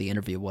 was what the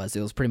interview was.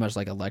 It was pretty much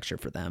like a lecture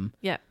for them,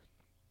 Yeah. a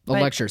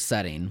But- lecture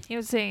setting. He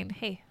was saying,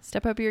 hey,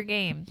 step up your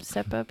game.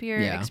 Step up your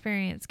Yeah.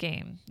 experience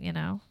game, you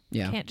know?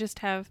 Yeah. You can't just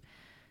have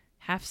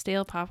half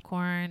stale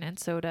popcorn and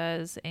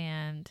sodas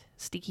and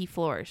sticky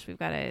floors. We've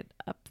got to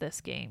up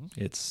this game.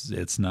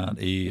 It's not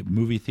a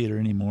movie theater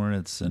anymore.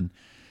 It's an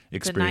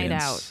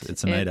experience. out.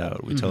 It's a night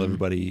out. We tell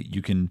everybody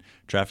you can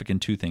traffic in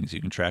two things. You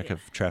can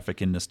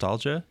traffic in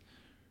nostalgia,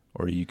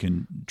 or you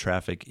can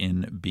traffic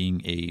in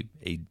being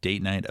a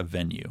date night, a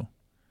venue.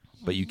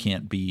 But you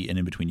can't be an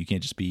in between. You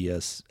can't just be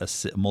a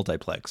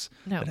multiplex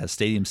No. that has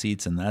stadium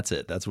seats and that's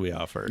it. That's what we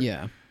offer.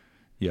 Yeah.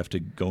 You have to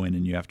go in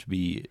and you have to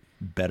be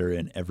better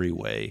in every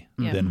way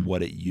Yeah. than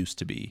what it used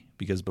to be.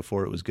 Because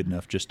before it was good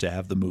enough just to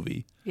have the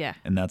movie, Yeah.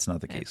 and that's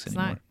not the case It's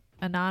anymore.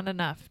 not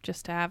enough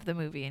just to have the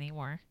movie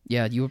anymore.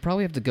 Yeah, you would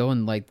probably have to go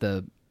in like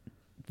the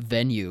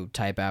venue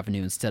type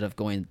avenue instead of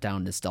going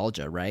down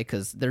nostalgia, right?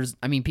 Because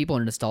people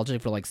are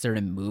nostalgic for like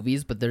certain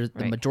movies, but the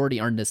Right. majority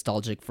aren't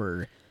nostalgic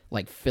for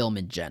like film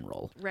in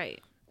general.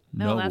 Right.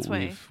 No, that's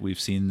why. we've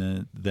seen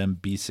them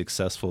be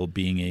successful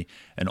being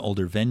an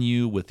older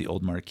venue with the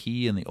old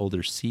marquee and the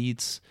older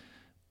seats I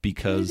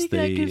because think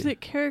they that gives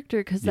it character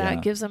because Yeah.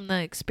 that gives them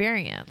the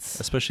experience.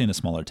 especially in a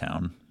smaller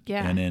town.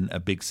 Yeah. And in a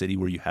big city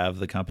where you have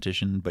the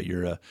competition, but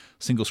you're a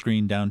single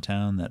screen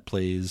downtown that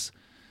plays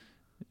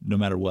no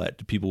matter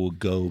what, people will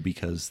go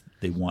because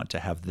they want to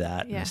have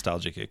that Yeah.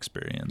 nostalgic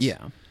experience.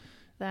 Yeah.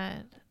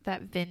 That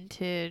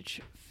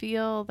vintage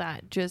feel,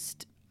 that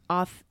just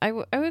I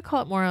would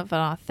call it more of an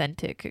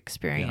authentic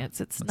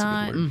experience. It's that's a good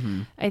not. word.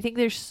 Mm-hmm. I think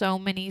there's so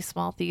many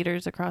small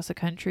theaters across the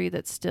country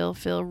that still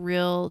feel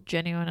real,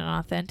 genuine, and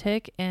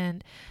authentic,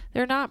 and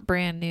they're not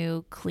brand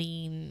new,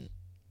 clean,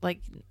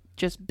 like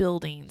just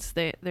buildings.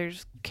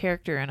 There's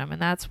character in them,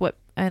 and that's what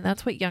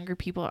younger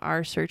people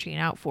are searching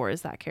out for,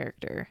 is that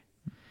character.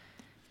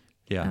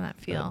 Yeah. And that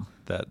feel.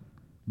 That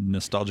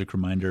nostalgic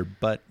reminder,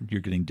 but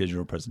you're getting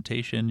digital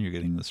presentation, you're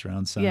getting the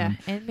surround sound. Yeah,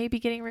 and maybe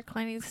getting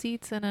reclining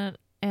seats and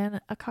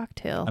a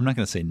cocktail. I'm not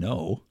going to say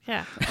no.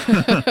 Yeah.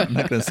 I'm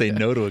not going to say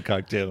no to a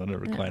cocktail and a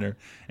recliner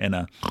and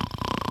a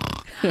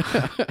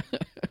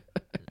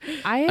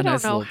I A don't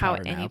nice know little how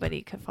power nap.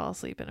 anybody could fall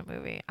asleep in a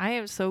movie. I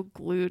am so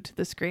glued to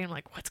the screen,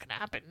 like, what's gonna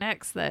happen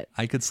next? That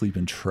I could sleep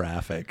in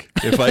traffic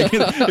if I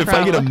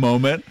get a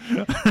moment.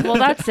 well,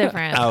 that's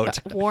different. Out.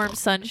 Warm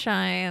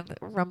sunshine,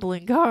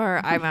 rumbling car.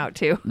 I'm out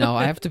too. No,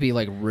 I have to be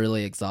like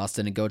really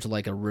exhausted and go to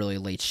like a really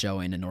late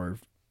showing in order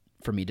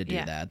for me to do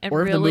Yeah, that. and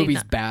Or if the really movie's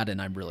not- bad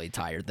and I'm really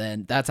tired,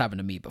 then that's happened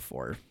to me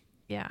before.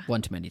 Yeah.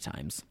 One too many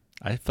times.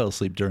 I fell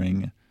asleep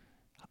during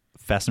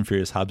Fast and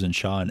Furious Hobbs and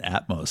Shaw and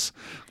Atmos.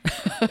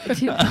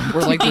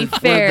 We're like be where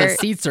fair- the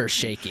seats are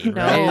shaking,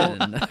 No. right?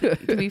 And-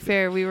 To be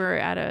fair, we were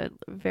at a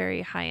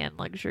very high-end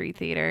luxury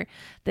theater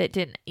that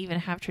didn't even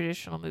have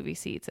traditional movie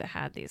seats. It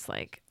had these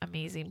like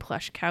amazing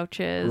plush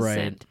couches,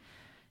 Right.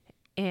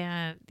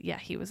 and yeah,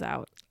 he was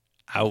out.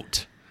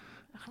 Out.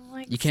 I'm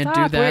like, You can't do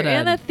 "Stop, that We're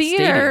in at a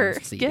theater.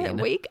 stadium seating."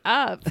 Wake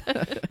up.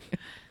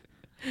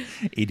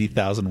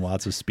 80,000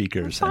 watts of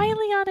speakers.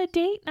 Finally on a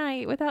date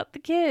night without the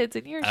kids,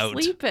 and you're Out.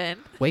 sleeping.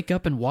 Wake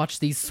up and watch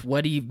these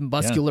sweaty,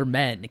 muscular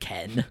men,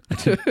 Ken.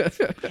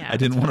 Yeah. I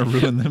didn't want to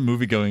ruin the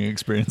movie-going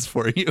experience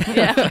for you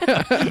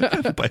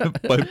Yeah.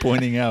 by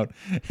pointing out,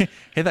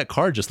 hey, that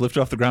car just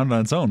lifted off the ground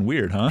on its own.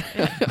 Weird, huh?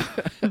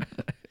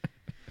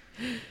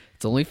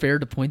 It's only fair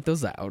to point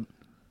those out.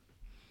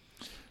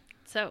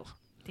 So,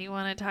 do you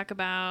want to talk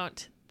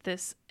about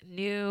this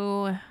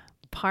new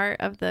part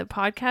of the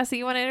podcast that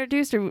you want to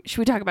introduce, or should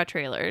we talk about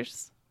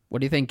trailers?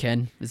 What do you think,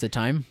 Ken? Is it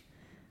time?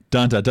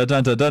 Dun dun dun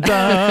dun dun dun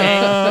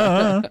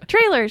dun.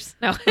 Trailers.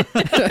 No.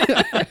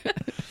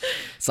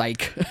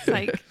 Psych.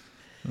 Like,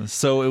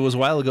 So it was a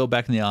while ago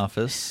back in the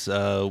office.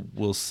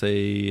 We'll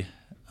say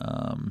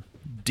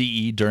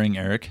DE during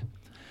Eric.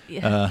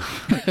 yeah.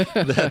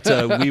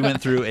 That we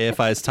went through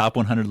AFI's top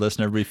 100 list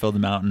and everybody filled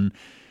them out. And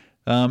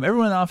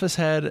everyone in the office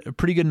had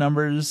pretty good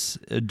numbers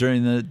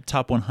during the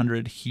top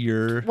 100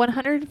 here.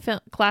 100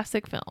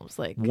 classic films.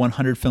 Like,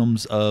 100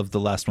 films of the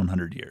last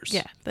 100 years.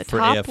 yeah, the for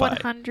top AFI.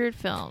 100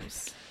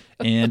 films.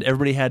 And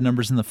everybody had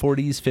numbers in the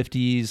 40s,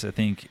 50s. I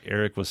think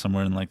Eric was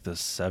somewhere in like the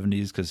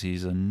 70s because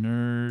he's a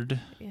nerd.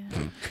 Yeah.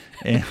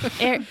 And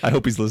Eric- I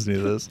hope he's listening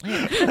to this.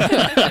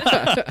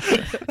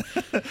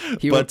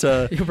 But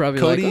But you're probably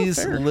Cody's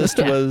like, oh, fair. list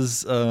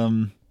was,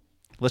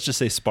 let's just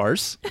say,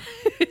 sparse.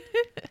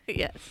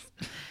 Yes.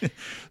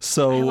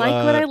 So I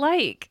like what I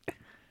like.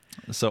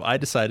 So I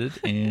decided,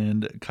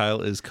 and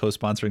Kyle is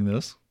co-sponsoring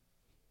this,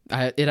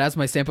 It has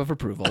my stamp of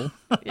approval.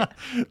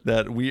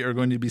 that we are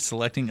going to be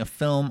selecting a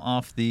film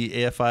off the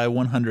AFI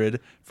 100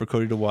 for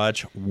Cody to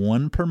watch,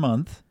 one per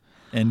month,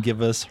 and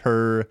give us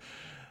her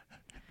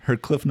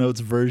Cliff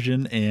Notes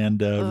version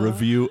and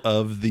review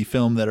of the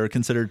film that are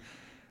considered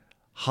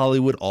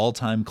Hollywood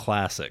all-time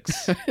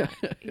classics.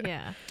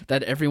 Yeah.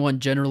 That everyone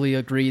generally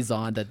agrees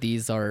on that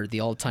these are the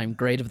all-time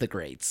great of the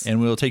greats. And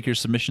we'll take your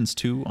submissions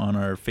too on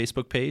our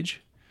Facebook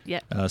page.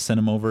 Yep. Send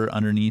them over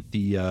underneath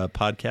the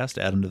podcast,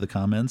 add them to the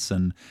comments,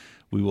 and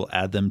we will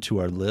add them to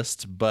our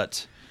list.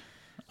 But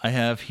I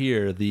have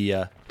here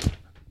the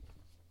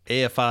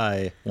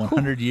AFI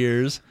 100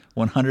 years,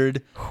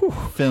 100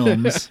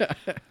 films. And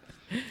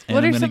What I'm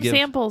are gonna some give-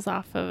 samples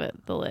off of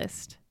it, the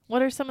list?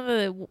 What are some of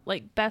the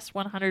like best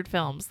 100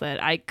 films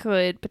that I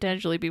could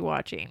potentially be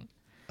watching?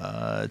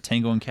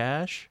 Tango and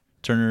Cash,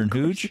 Turner and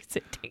Hooch. You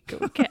said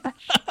Tango and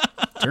Cash.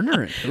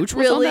 Turner and Hooch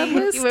was Really? on that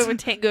list? You went with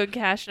Tango and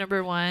Cash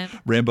number 1.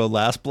 Rambo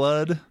Last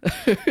Blood.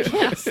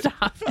 Yeah,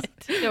 stop it.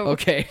 No.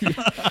 Okay.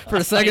 For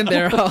a second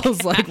there, I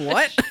was like,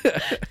 what?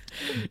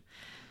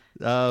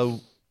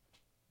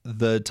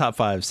 The top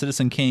 5: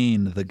 Citizen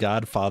Kane, The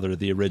Godfather,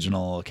 the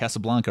original,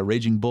 Casablanca,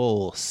 Raging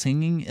Bull,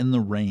 Singing in the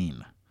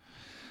Rain.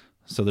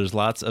 So there's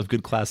lots of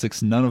good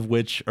classics, none of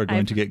which are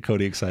going to get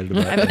Cody excited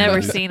about. I've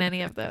never seen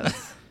any of those.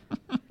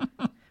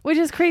 Which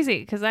is crazy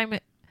because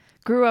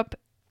grew up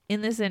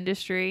in this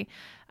industry.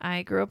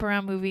 I grew up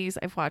around movies.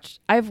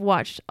 I've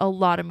watched a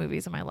lot of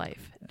movies in my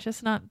life.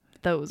 Just not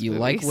those You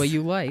movies. like what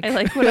you like. I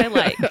like what I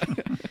like.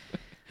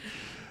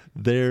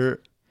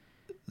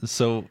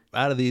 So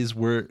out of these,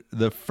 we're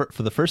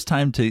for the first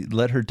time to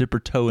let her dip her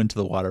toe into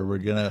the water. We're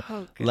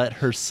gonna let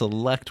her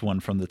select one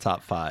from the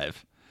top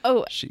 5.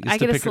 Oh, She gets I to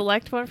get to pick her-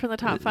 select one from the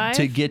top 5?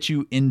 to get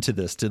you into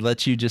this, to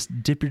let you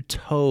just dip your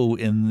toe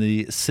in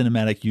the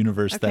cinematic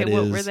universe Okay, that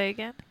what is were they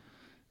again?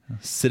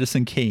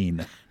 Citizen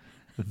Kane,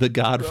 The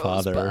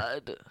Godfather.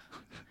 Rosebud.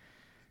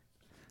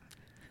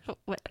 Oh,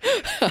 what?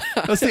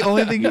 That's the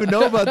only thing you would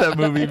know about that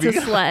movie. It's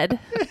a sled.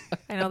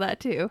 I know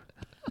that too.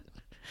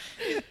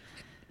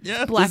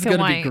 Yeah, Black This is and going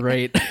to white. be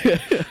great.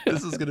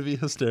 this is going to be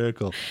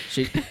hysterical.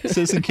 She,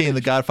 Citizen Kane,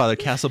 The Godfather,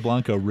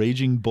 Casablanca,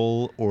 Raging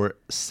Bull, or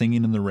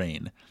Singing in the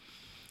Rain.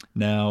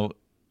 Now,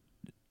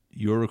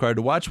 you're required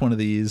to watch one of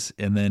these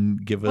and then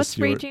give us What's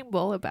your... Raging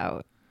Bull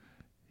about?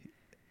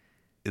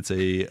 It's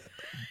a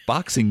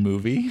boxing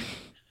movie.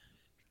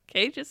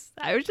 Okay,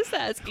 I was just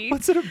asking.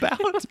 What's it about?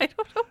 I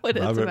don't know what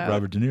it's about.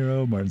 Robert De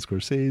Niro, Martin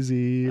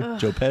Scorsese,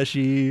 Joe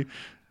Pesci.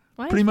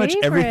 My Pretty much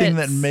everything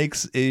that favorites.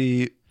 makes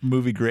a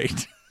movie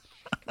great.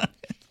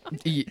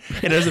 y-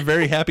 It has a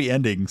very happy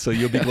ending, so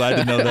you'll be glad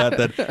to know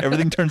that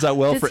everything turns out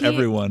well Does for he-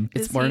 everyone.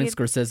 it's Does Martin he-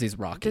 Scorsese's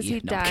Rocky. Does he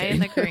No, I'm die kidding. in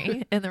the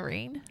green in the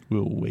rain?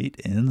 We'll wait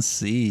and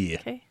see.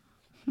 Okay.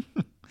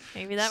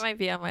 Maybe that might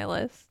be on my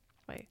list.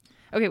 Wait.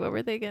 Okay, what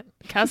were they again?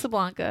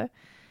 Casablanca,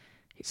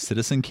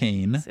 Citizen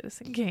Kane,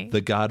 Citizen Kane, The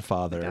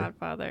Godfather,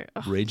 Godfather,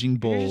 Ugh, Raging you're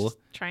Bull. just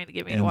trying to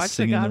get me and to watch The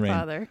Singing in the Rain.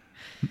 Godfather.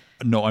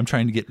 No, I'm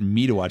trying to get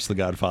me to watch The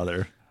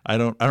Godfather. I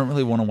don't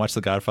really want to watch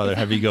The Godfather.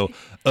 Have you go,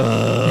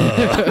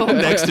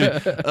 next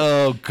to,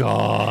 oh If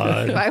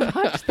God. I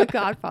watch The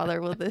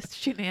Godfather, will this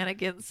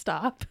shenanigans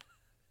stop?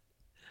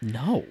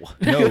 No.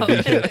 No,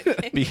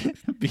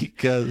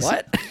 because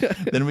What?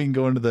 then we can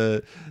go into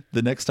the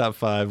next top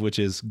 5, which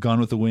is Gone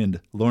with the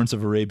Wind, Lawrence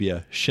of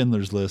Arabia,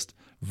 Schindler's List,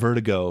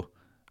 Vertigo,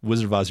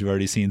 Wizard of Oz you've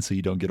already seen, so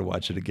you don't get to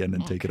watch it again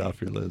and take it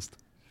off your list.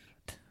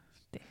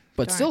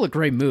 But Darn. still a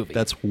great movie.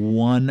 That's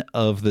one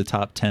of the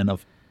top 10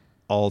 of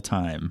all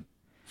time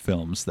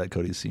films that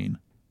Cody's seen.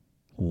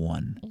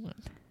 One.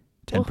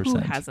 Well, who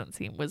 10%. hasn't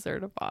seen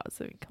Wizard of Oz?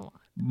 I mean, come on.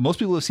 Most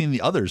people have seen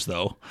the others,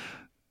 though.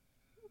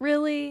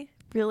 Really?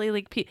 Really?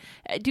 Like,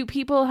 do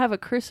people have a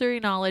cursory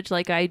knowledge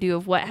like I do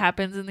of what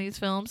happens in these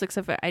films?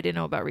 Except for I didn't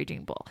know about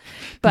Raging Bull.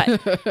 But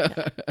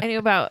I knew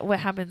about what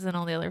happens in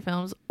all the other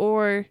films.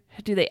 Or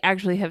do they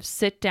actually have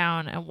sit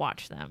down and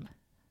watch them?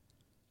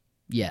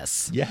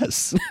 Yes.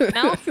 Yes.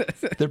 No?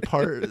 They're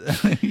part.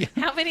 Yeah.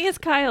 How many has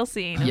Kyle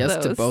seen? Of Yes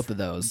those? to both of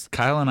those.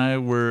 Kyle and I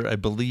were, I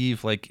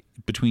believe, like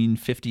between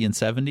 50 and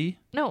 70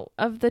 No,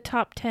 of the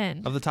top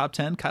 10. of the top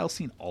 10. Kyle's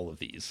seen all of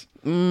these.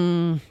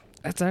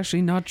 That's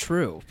actually not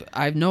true.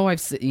 I know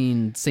I've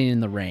seen Singing in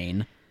the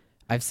Rain.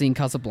 I've seen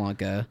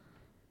Casablanca.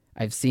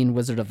 I've seen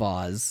Wizard of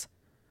Oz.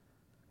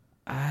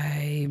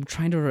 I'm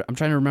trying to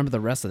remember the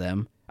rest of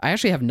them. I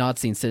actually have not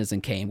seen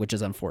Citizen Kane, which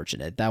is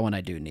unfortunate. That one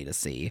I do need to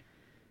see.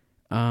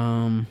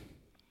 I'm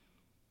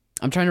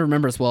trying to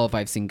remember as well if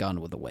I've seen Gone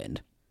with the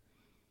Wind.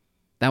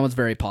 That one's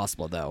very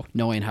possible, though.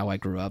 Knowing how I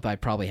grew up, I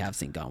probably have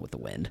seen Gone with the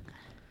Wind.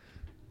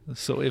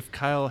 So if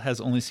Kyle has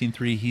only seen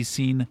 3, he's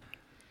seen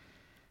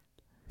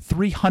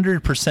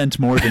 300%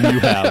 more than you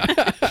have.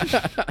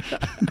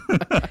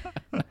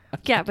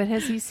 Yeah, but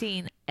has he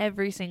seen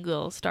every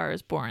single Star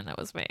is Born that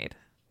was made?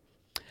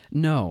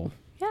 No.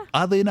 Yeah,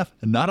 Oddly enough,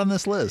 not on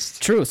this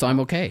list. True, so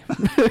I'm okay.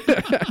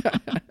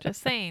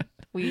 just saying.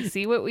 We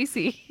see what we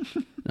see.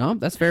 No,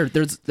 that's fair.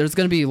 There's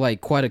going to be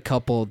like quite a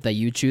couple that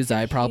you choose that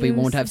I probably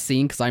won't have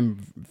seen because I'm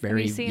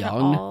very Have you seen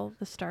young. all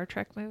the Star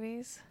Trek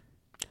movies?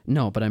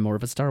 No, but I'm more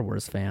of a Star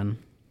Wars fan.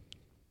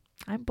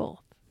 I'm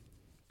both.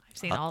 I've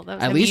seen all those.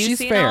 At Have least you she's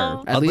seen fair.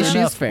 all? At Oddly least she's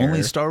enough, fair.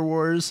 only Star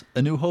Wars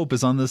A New Hope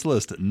is on this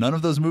list. None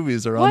of those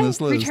movies are What? on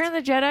this list. Return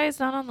of the Jedi is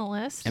not on the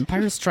list.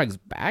 Empire Strikes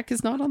Back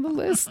is not on the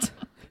list.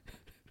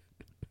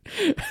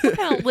 What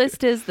kind of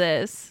list is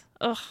this?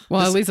 Ugh.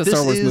 Well, at least a Star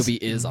This Wars is movie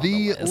is on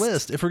the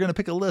list. If we're going to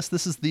pick a list,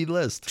 this is the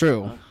list.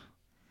 True.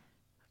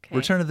 Okay.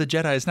 Return of the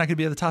Jedi is not going to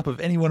be at the top of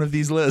any one of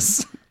these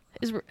lists.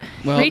 Is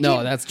Well,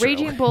 no, that's true.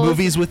 Raging Bull.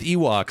 Movies with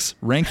Ewoks.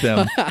 Rank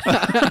them.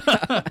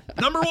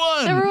 Number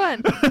 1. Number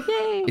 1.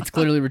 Yay. It's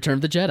clearly Return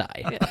of the Jedi.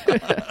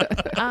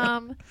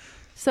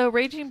 So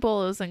Raging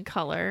Bull is in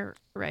color,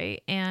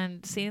 right?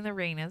 And Seeing the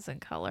Rain is in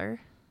color.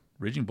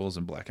 Raging Bull's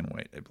in black and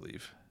white, I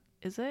believe.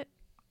 Is it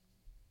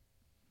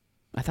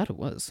I thought it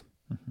was.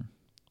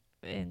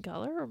 in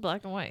color or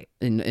black and white?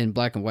 In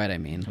black and white, I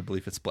mean. I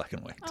believe it's black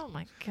and white. Oh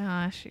my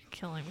gosh, you're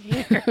killing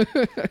me here.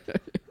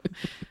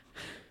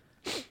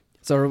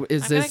 So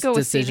is I'm this gonna go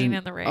with decision Singing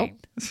in the Rain.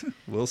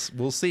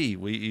 We'll see.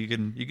 You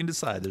can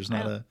decide. There's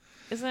not a.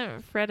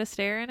 Isn't Fred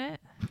Astaire in it?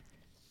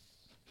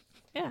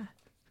 Yeah.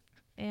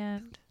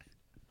 And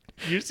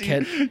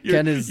Ken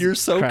is you're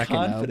so cracking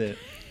up. confident.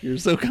 You're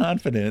so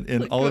confident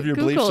in all of your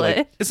Google beliefs. Like,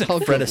 it. isn't I'll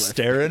Fred Google it.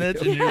 Astaire in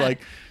it? And you're like,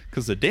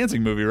 because it's a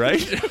dancing movie, right?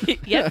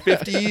 yep.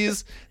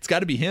 50s. It's got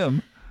to be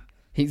him.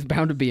 He's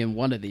bound to be in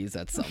one of these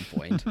at some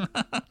point.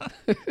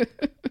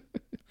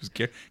 Was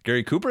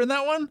Gary Cooper in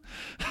that one?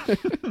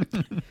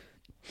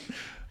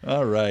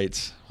 All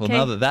right. Well, Okay.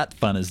 now that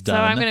fun is So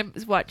done, I'm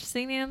gonna watch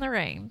Singing in the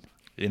Rain.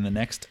 in the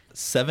next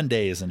 7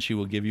 days, and she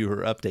will give you her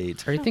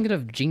update. Are you thinking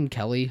of Gene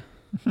Kelly?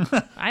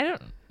 I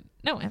don't.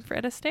 No, and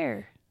Fred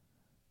Astaire.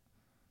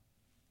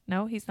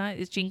 No, he's not.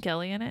 Is Gene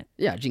Kelly in it?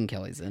 Yeah, Gene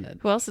Kelly's in it.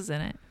 Who else is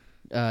in it?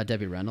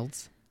 Debbie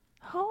Reynolds.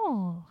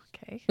 Oh,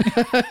 okay.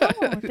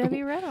 Oh,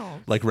 Debbie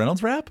Reynolds. Like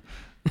Reynolds rap?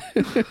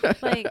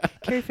 Like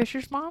Carrie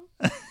Fisher's mom?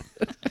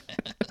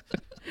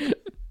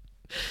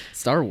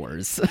 Star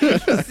Wars.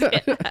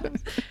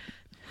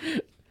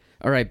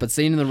 All right, but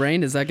Singing in the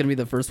Rain, is that going to be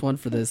the first one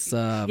for this?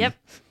 Yep.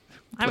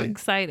 I'm Play-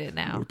 excited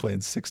now. We're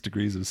playing 6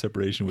 degrees of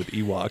separation with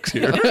Ewoks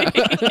here.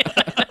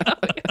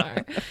 We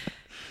are.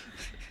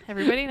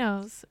 Everybody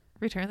knows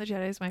Return of the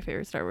Jedi is my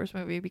favorite Star Wars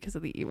movie because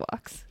of the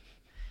Ewoks.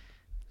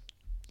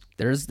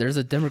 There's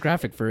a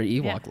demographic for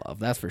Ewok Yeah. love,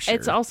 that's for sure.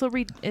 It's also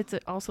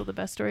the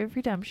best story of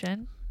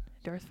redemption.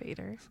 Darth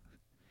Vader,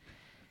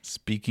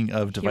 Speaking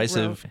of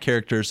divisive Hero.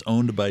 characters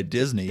owned by the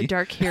Disney,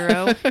 dark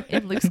hero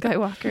in Luke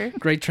Skywalker.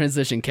 Great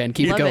transition, Ken.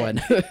 Keep Love going.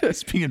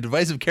 speaking of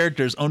divisive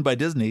characters owned by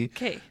Disney,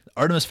 Okay.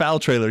 Artemis Fowl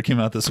trailer came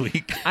out this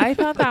week. I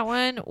thought that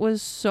one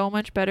was so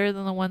much better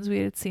than the ones we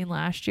had seen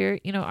last year.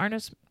 You know,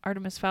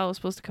 Artemis Fowl was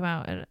supposed to come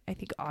out in, I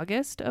think,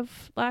 August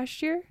of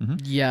last year.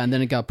 Yeah, and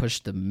then it got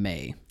pushed to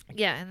May.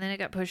 Yeah, and then it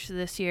got pushed to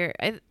this year.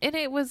 And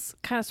it was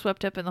kind of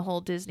swept up in the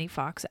whole Disney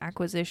Fox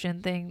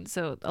acquisition thing.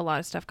 So a lot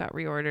of stuff got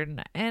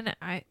reordered. And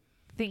I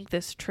think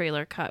this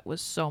trailer cut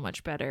was so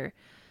much better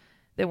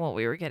than what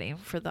we were getting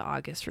for the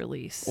August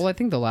release. Well, I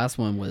think the last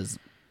one was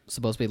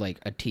supposed to be like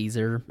a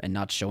teaser and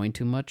not showing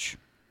too much.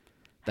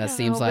 That don't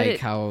seems know, but like it-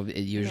 how it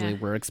usually yeah.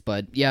 works.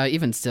 But yeah,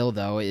 even still,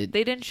 though, They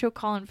didn't show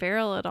Colin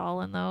Farrell at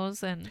all in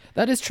those. And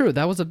that is true.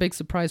 That was a big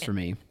surprise for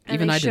me. and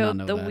Even they I did showed not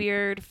know the that.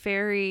 weird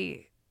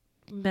fairy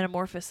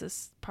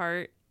metamorphosis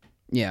part.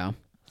 Yeah.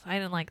 I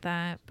didn't like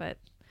that, but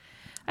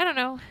I don't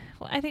know.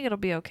 Well, I think it'll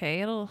be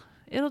okay. It'll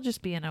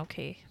just be an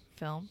okay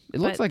film. It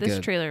looks But like this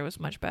a- trailer was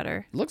much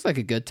better. It looks like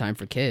a good time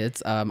for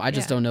kids. I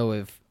just Yeah. don't know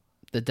if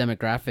the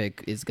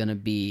demographic is going to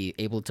be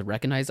able to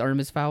recognize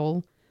Artemis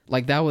Fowl.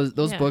 Like those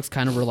Yeah. books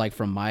kind of were like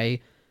from my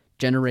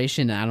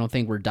generation, and I don't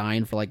think we're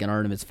dying for like an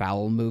Artemis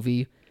Fowl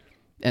movie.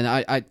 And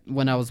I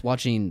when I was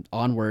watching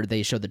Onward,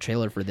 they showed the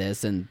trailer for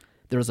this, and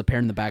there was a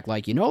parent in the back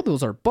like,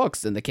 those are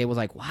books, and the kid was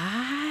like,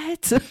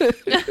 what?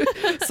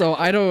 So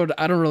I don't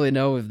really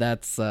know if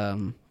that's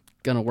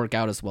gonna work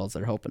out as well as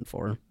they're hoping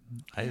for.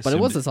 But it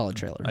was a solid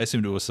trailer. I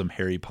assumed it was some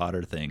Harry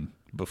Potter thing,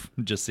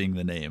 just seeing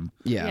the name.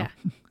 Yeah.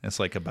 It's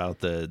like about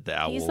the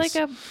owls. He's like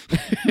a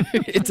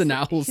It's an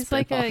owl. he's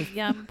like a spin-off.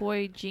 young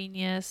boy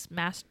genius,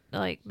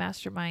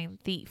 mastermind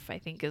thief, I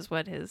think is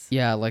what his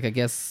Yeah, like I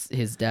guess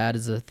his dad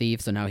is a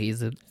thief, so now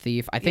he's a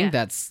thief. I think Yeah.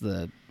 that's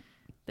the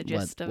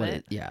gist of what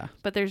it. Yeah.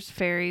 But there's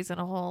fairies and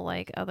a whole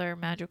like other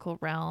magical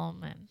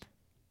realm, and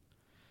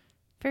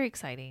very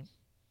exciting.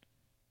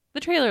 The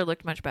trailer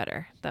looked much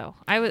better, though.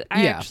 I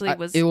actually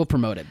was. It will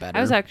promote it better.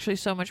 I was actually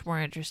so much more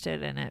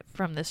interested in it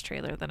from this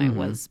trailer than I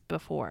was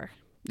before.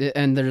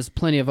 And there's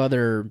plenty of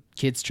other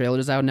kids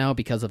trailers out now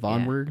because of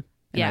Onward.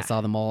 And Yeah. I saw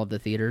them all at the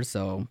theater,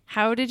 so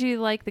How did you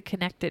like the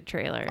Connected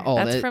trailer? Oh,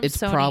 That's from it's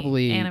Sony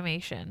probably-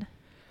 Animation.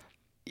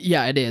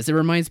 yeah, it is. It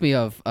reminds me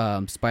of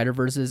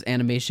Spider-Verse's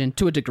animation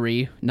to a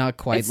degree, not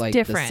quite It's like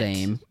different. the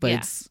same, but Yeah.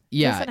 it's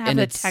It doesn't have and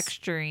the it's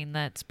texturing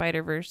that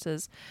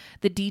Spider-Verse's,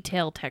 the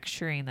detail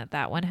texturing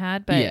that one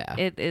had, but Yeah.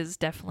 it is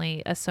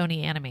definitely a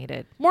Sony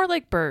animated. More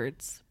like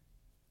Birds.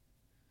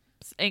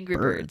 Angry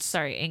Birds.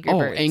 Sorry, Angry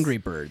Birds. Angry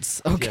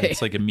Birds. Yeah, Okay.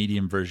 it's like a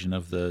medium version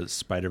of the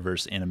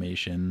Spider-Verse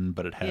animation,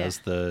 but it has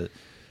the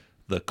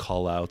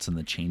call outs and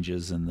the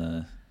changes and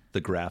the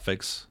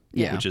graphics,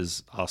 Yeah. which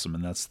is awesome.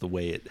 And that's the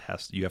way it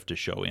has. You have to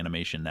show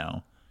animation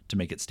now to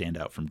make it stand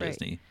out from Right.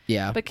 Disney.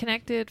 Yeah. But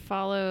Connected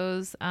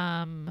follows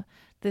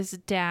this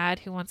dad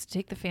who wants to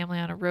take the family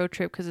on a road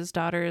trip because his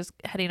daughter is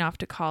heading off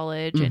to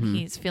college and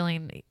he's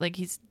feeling like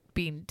he's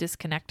being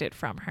disconnected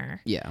from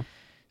her. Yeah.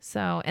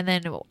 So, and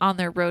then on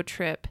their road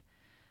trip,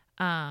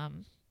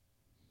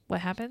 what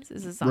happens?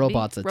 Is it zombie?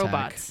 Robots attack.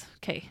 Robots.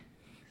 Okay.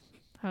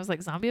 I was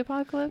like, zombie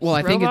apocalypse? Well,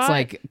 I think it's Robot?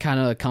 like kind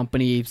of a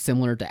company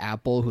similar to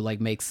Apple who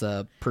like makes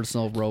a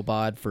personal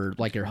robot for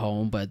like your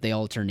home, but they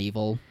all turn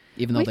evil,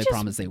 even though We they just-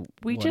 promised they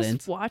We wouldn't.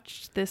 just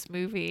watched this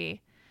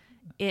movie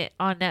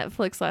on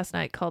Netflix last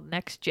night called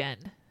Next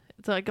Gen.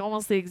 It's like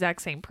almost the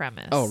exact same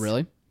premise. Oh,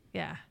 really?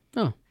 Yeah.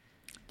 Oh,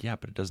 Yeah,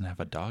 but it doesn't have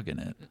a dog in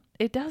it.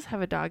 It does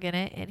have a dog in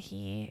it, and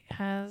he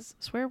has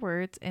swear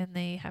words, and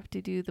they have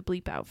to do the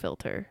bleep out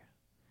filter.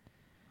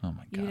 Oh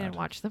my god! You didn't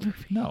watch the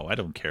movie. No, I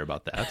don't care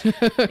about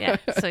that. Yeah.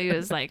 So he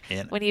was like,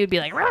 And- when he would be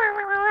like, rah, rah,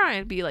 rah, rah,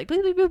 and be like,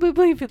 bleep, bleep, bleep,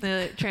 bleep, bleep in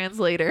the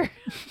translator.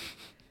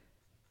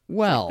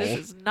 well, This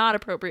is not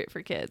appropriate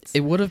for kids. it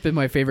would have been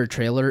my favorite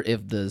trailer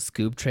if the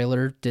Scoob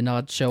trailer did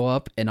not show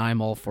up, and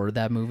I'm all for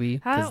that movie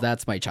because How-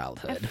 that's my At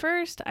childhood.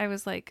 first, I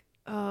was like,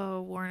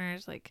 oh,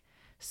 Warner's like,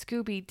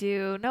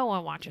 Scooby-Doo. No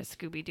one watches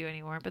Scooby-Doo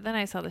anymore. But then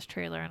I saw this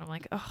trailer, and I'm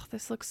like, oh,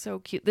 this looks so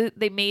cute.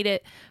 They made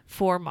it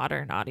for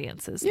modern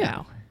audiences Yeah.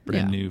 now.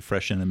 Brand Yeah. new,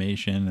 fresh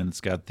animation, and it's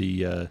got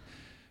the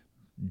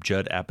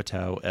Judd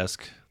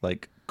Apatow-esque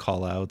like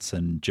call outs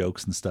and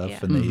jokes and stuff. Yeah.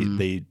 And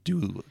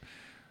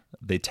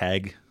they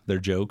tag their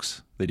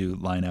jokes. They do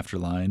line after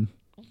line.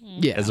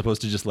 Yeah, As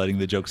opposed to just letting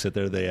the joke sit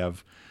there, they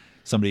have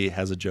somebody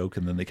has a joke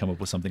and then they come up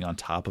with something on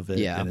top of it.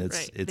 Yeah. And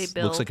Right. They it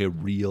build. looks like a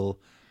real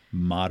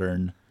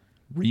modern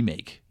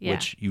remake, Yeah.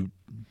 which you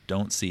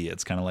don't see.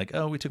 It's kind of like,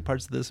 oh, we took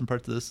parts of this and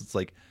parts of this. It's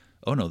like,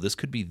 oh no, this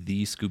could be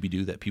the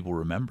Scooby-Doo that people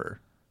remember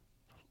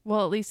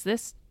Well, at least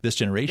this. this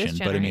generation.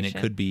 But I mean, it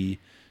generation. could be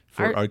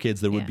for our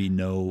kids. There would yeah. be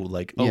no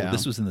like, oh, Yeah.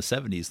 this was in the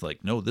 70s.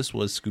 Like, no, this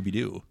was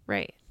Scooby-Doo.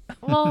 Right.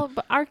 Well,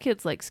 but our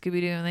kids like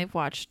Scooby-Doo, and they've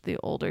watched the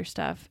older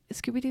stuff.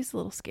 Scooby-Doo's a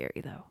little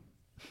scary, though.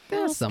 A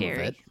little some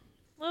scary. of it.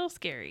 A little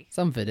scary.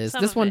 Some of it is.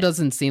 Some This of one it.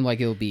 doesn't seem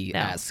like it'll be No.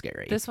 as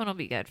scary. This one will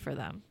be good for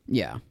them.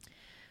 Yeah.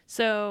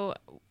 So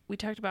we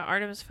talked about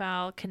Artemis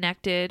Fowl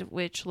Connected,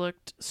 which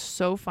looked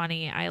so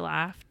funny. I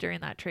laughed during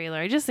that trailer.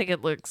 I just think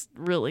it looks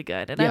really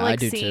good, and I Yeah, like I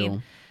do seeing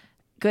too.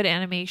 good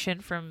animation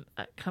from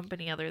a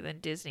company other than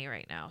Disney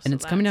right now. And so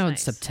it's coming that's out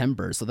nice. in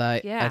September, so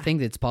that Yeah. I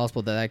think it's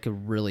possible that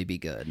could really be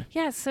good.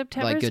 Yeah,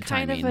 September's good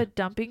kind of timing. a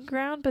dumping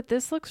ground, but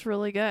this looks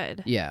really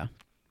good. Yeah.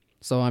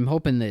 So I'm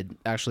hoping that it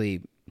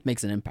actually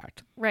makes an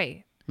impact.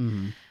 Right.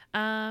 hmm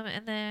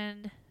And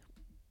then,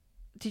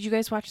 did you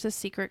guys watch the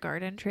Secret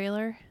Garden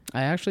trailer?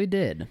 I actually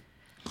did.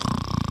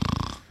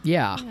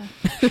 Yeah.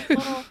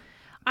 Little,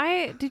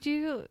 did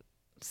you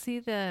see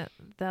the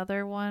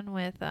other one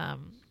with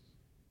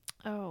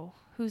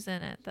who's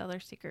in it? The other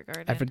Secret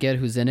Garden. I forget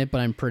who's in it,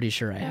 but I'm pretty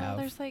sure I No, have.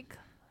 there's like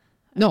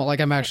No, like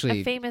I'm a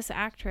actually. famous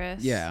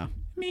actress. Yeah.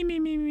 Me.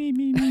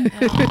 No,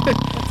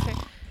 what's her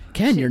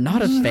Ken, you're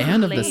not a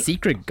fan of The Late.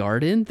 Secret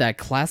Garden? That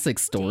classic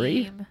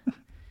story? name?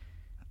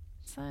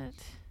 What's that?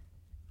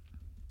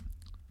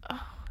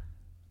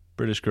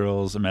 British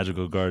Girls, A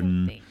Magical I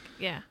Garden. think.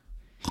 Yeah.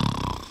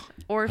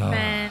 Orphan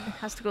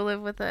has to go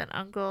live with an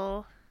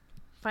uncle.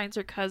 Finds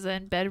her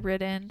cousin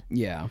bedridden.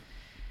 Yeah.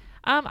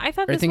 I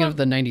thought Are you this thinking one. of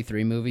the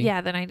 93 movie?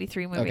 Yeah, the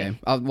 '93 movie. Okay.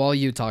 While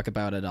you talk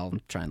about it, I'll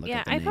try and look Yeah,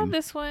 at the I name. thought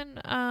this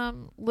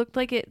one looked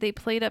like they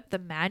played up the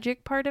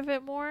magic part of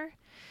it more.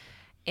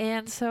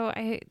 And so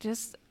I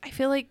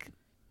feel like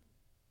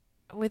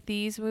with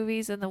these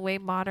movies and the way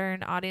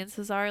modern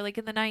audiences are. Like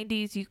in the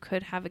 90s, you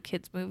could have a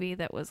kids movie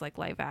that was like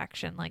live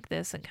action like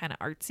this and kind of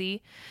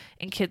artsy,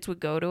 and kids would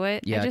go to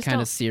it. Yeah,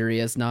 kind of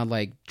serious, not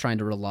like trying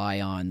to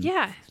rely on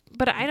Yeah,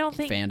 but I don't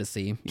think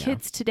fantasy.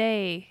 kids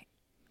today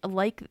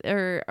like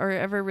or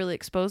ever really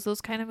expose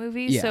those kind of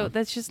movies. Yeah. So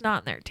that's just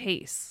not in their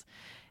tastes.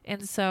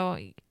 And so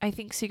I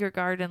think Secret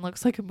Garden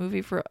looks like a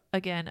movie for,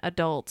 again,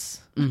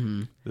 adults.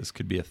 Mm-hmm. This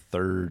could be a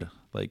third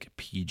like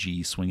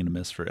PG swing and a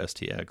miss for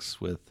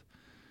STX with.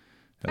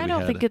 I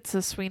don't think it's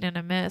a swing and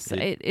a miss.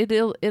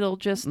 It'll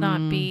just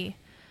not be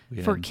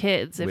for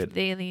kids if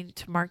they need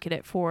to market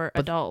it for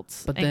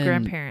adults and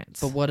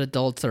grandparents. But what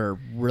adults are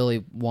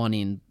really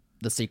wanting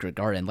the Secret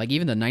Garden? Like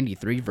even the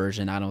 93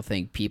 version, I don't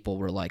think people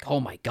were like,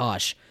 oh my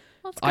gosh,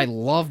 I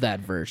love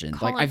that version.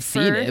 Colin Like I've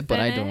seen Firth it, but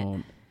in I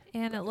don't.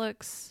 And it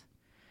looks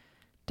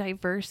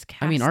diverse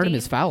casting. I mean,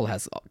 Artemis Fowl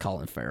has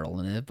Colin Farrell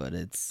in it, but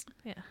it's...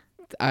 Yeah.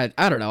 I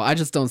don't know. I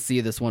just don't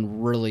see this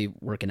one really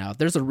working out.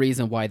 There's a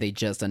reason why they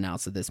just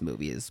announced that this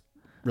movie is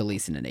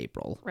releasing in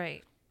April.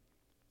 Right.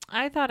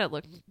 I thought it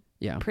looked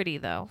pretty,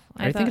 though.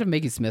 Are you thinking of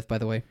Maggie Smith, by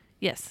the way?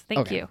 Yes.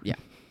 Thank you. Yeah.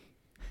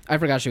 I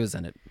forgot she was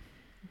in it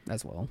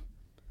as well.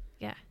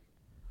 Yeah.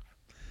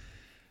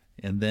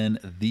 And then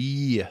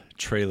the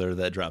trailer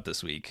that dropped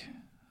this week,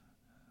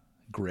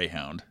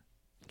 Greyhound.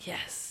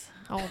 Yes.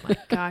 Oh my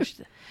gosh.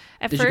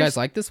 Did you guys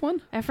like this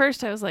one? At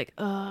first I was like,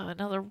 oh,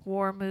 another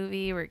war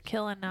movie. We're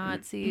killing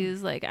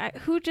Nazis. Like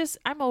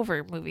I'm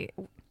over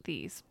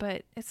these,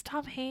 but it's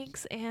Tom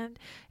Hanks and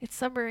it's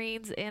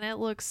submarines and it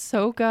looks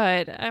so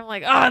good. I'm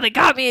like, oh, they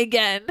got me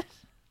again.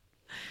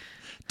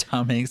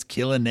 Tom Hanks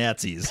killing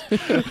Nazis.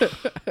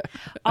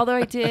 Although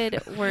I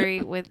did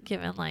worry with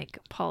given like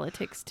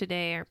politics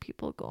today, are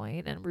people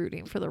going and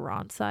rooting for the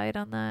wrong side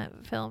on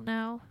that film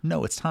now?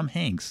 No, it's Tom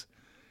Hanks.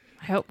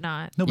 I hope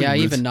not.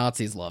 Even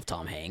Nazis love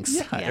Tom Hanks.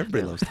 Yeah,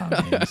 everybody loves Tom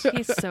Hanks.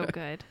 He's so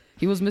good.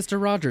 He was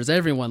Mr. Rogers.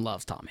 Everyone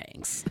loves Tom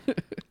Hanks.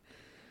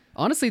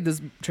 Honestly, this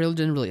trailer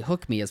didn't really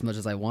hook me as much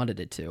as I wanted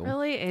it to.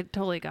 Really? It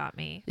totally got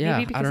me. Yeah,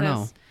 Maybe because I don't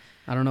know.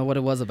 I don't know what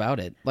it was about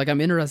it. Like,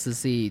 I'm interested to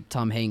see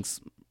Tom Hanks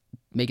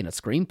making a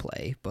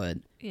screenplay, but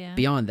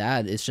beyond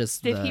that, it's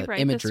just Did the he write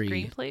imagery. the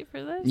screenplay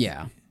for this?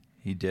 Yeah.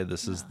 He did.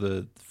 This is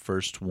the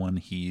first one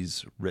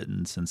he's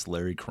written since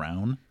Larry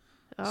Crown.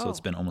 So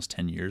it's been almost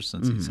 10 years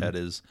since he's had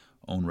his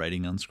own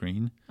writing on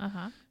screen.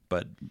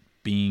 But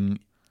being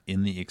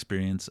in the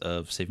experience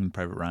of Saving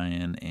Private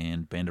Ryan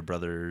and Band of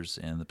Brothers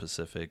and The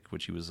Pacific,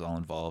 which he was all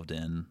involved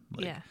in.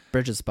 Like,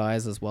 Bridge of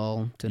Spies as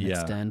well, to an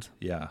extent.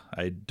 Yeah.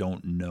 I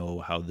don't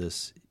know how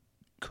this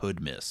could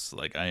miss.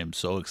 Like, I am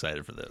so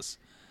excited for this.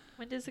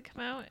 When does it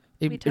come out?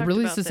 It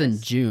releases in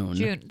June.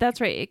 June.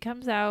 That's right. It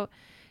comes out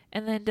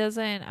and then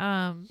doesn't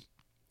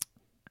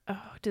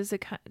does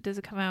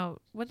it come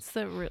out? What's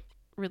the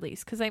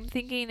release? Because I'm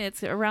thinking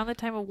it's around the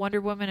time of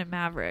Wonder Woman and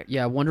Maverick.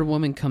 Yeah, Wonder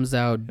Woman comes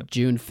out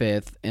June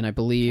 5th, and I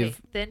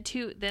believe... Then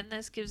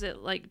this gives it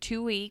like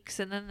 2 weeks,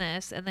 and then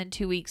this, and then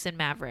 2 weeks in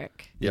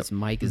Maverick. This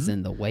mic is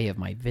in the way of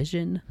my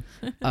vision.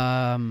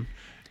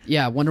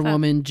 Yeah, Wonder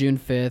Woman, June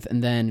 5th,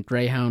 and then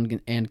Greyhound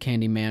and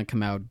Candyman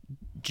come out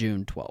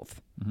June 12th.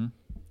 And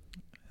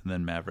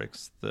then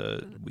Maverick's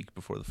the week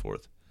before the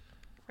 4th.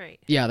 Right.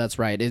 Yeah, that's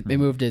right. It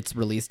moved its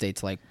release date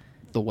to like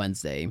the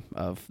Wednesday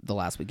of the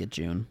last week of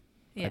June,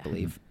 I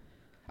believe.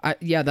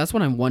 That's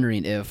what I'm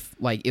wondering, if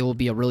like it will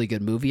be a really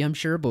good movie, I'm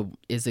sure, but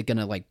is it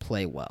gonna like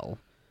play well?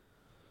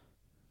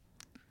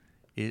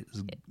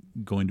 It's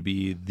going to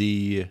be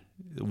the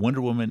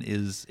Wonder Woman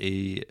is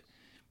a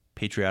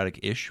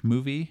patriotic-ish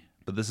movie,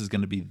 but this is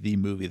going to be the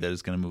movie that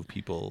is going to move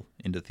people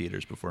into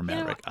theaters before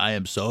Maverick. I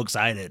am so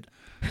excited.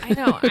 I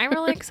know. I'm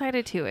really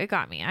excited too. It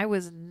got me. I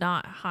was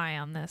not high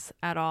on this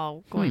at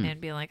all going in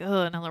being like,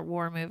 oh, another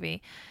war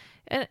movie.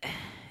 And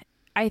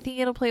I think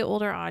it'll play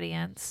older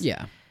audience.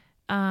 Yeah.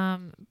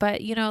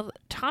 But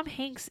Tom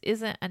Hanks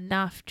isn't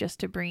enough just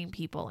to bring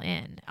people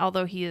in,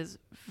 although he is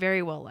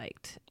very well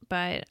liked.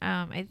 But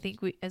I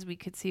think as we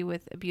could see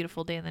with A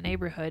Beautiful Day in the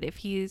Neighborhood, if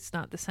he's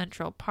not the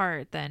central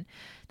part, then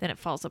it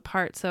falls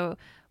apart. So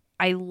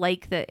I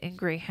like that in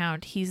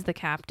Greyhound, he's the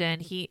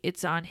captain.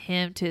 It's on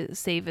him to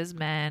save his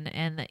men,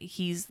 and that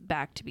he's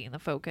back to being the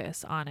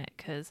focus on it,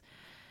 because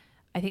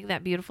I think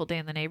that Beautiful Day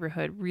in the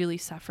Neighborhood really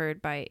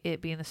suffered by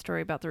it being the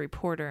story about the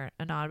reporter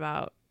and not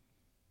about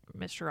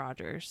Mr.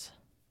 Rogers.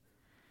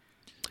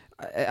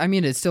 I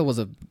mean, it still was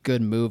a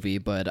good movie,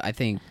 but I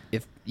think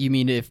if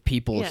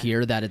people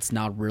hear that it's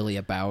not really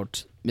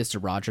about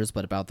Mr. Rogers,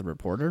 but about the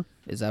reporter,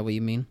 is that what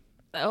you mean?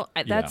 Oh,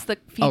 that's the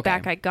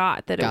feedback I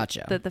got, that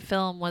that the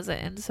film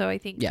wasn't, and so I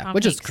think Tom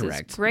which Hanks is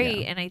correct,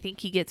 great, and I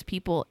think he gets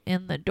people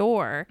in the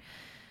door.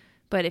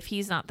 But if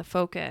he's not the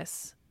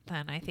focus,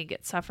 then I think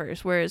it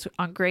suffers. Whereas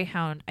on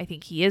Greyhound, I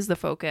think he is the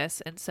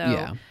focus, and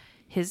so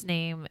his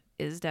name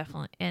is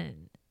definitely,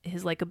 and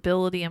his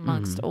likability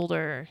amongst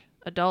older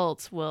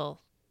adults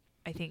will,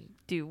 I think,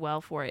 do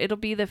well for it. It'll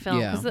be the film,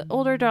 because the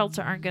older adults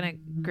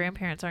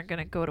grandparents aren't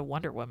gonna go to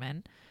Wonder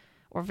Woman,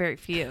 or very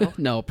few.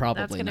 No,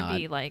 probably That's gonna not.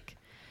 be like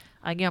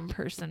a young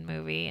person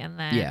movie, and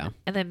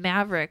then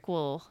Maverick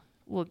will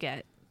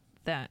get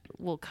that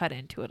will cut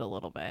into it a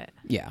little bit.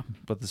 Yeah.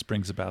 But this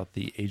brings about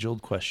the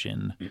age-old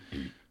question: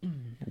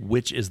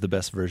 which is the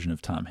best version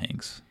of Tom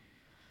Hanks?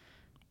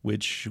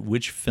 Which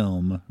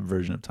film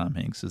version of Tom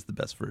Hanks is the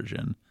best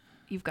version?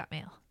 You've Got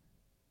Mail.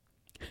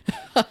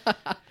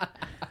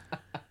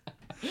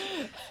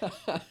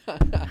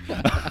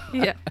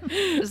 Yeah.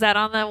 Is that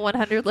on the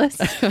 100 list?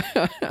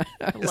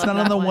 It's not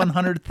on the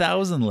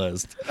 100,000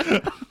 list.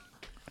 I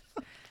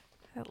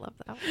love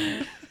that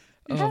one.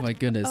 Oh my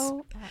goodness.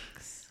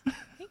 F-O-X.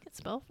 You can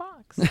spell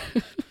fox.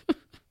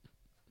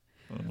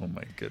 Oh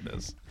my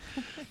goodness.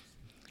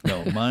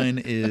 No,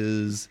 mine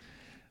is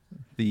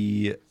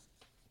the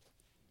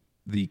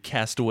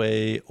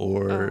Castaway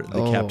or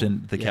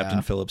Captain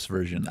yeah. Phillips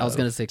version. I was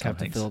going to say Tom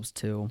Captain Hanks. Phillips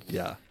too.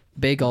 Yeah.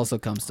 Big also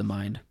comes to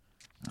mind.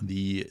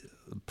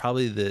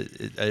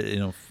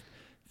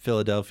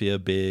 Philadelphia,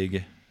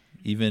 Big,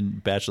 even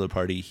Bachelor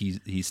Party,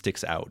 he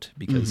sticks out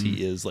because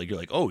he is like, you're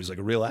like, oh, he's like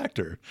a real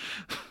actor.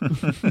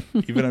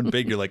 Even on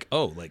Big, you're like,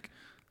 oh, like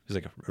he's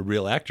like a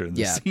real actor in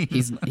this scene.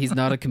 he's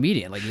not a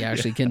comedian. Like he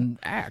actually can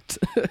act.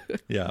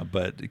 Yeah,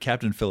 but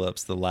Captain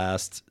Phillips, the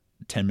last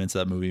 10 minutes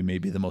of that movie may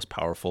be the most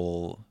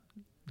powerful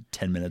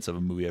 10 minutes of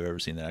a movie I've ever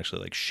seen that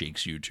actually like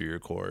shakes you to your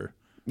core.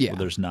 Yeah. Well,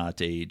 there's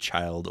not a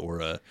child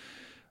or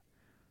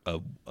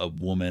a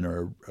woman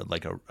or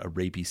like a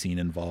rapey scene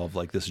involved.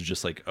 Like this is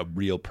just like a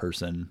real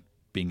person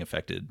being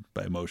affected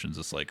by emotions.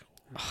 It's like,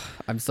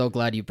 I'm so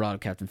glad you brought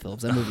up Captain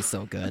Phillips. That movie's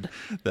so good.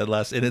 that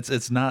last, and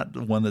it's not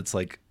one that's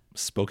like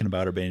spoken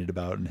about or bandied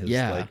about in his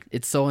like,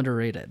 it's so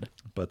underrated.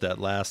 but that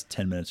last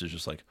 10 minutes is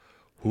just like,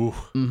 whew,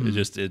 it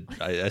just,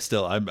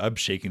 I'm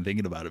shaking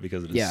thinking about it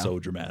because it is so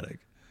dramatic.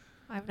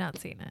 I've not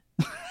seen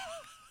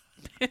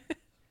it.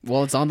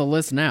 Well, it's on the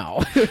list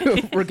now.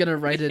 We're gonna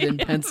write it in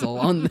pencil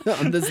on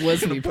this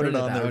list we Put it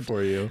on there out.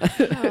 for you.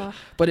 Oh,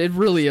 But it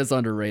really is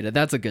underrated.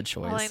 That's a good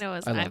choice. all I know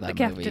is love I'm that the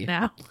captain movie.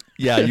 now.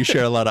 Yeah, you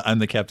share a lot of "I'm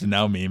the Captain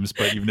Now" memes,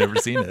 but you've never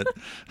seen it.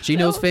 She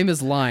knows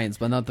famous lines,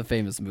 but not the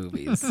famous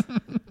movies.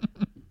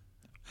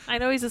 I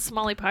know he's a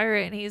Somali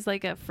pirate and he's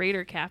like a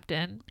freighter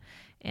captain,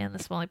 and the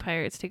Somali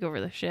pirates take over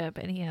the ship,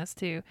 and he has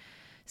to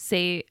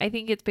say, I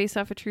think it's based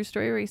off a true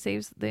story where he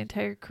saves the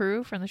entire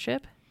crew from the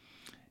ship.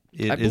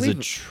 It I is a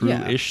believe-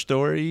 true-ish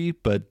story,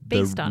 but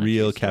Based the on a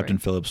real true Captain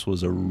story. Phillips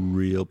was a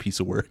real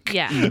piece of work.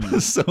 Yeah.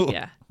 So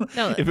Yeah.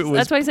 No, if it was,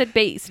 that's why I said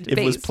based. if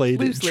it was based,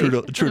 played loosely.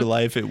 true to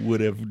life, it would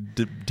have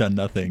done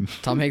nothing.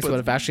 Tom Hanks would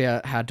have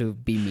actually had to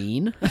be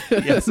mean.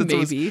 Yes, it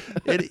was- maybe.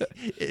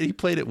 he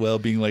played it well,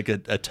 being like a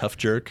tough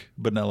jerk,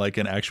 but not like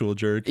an actual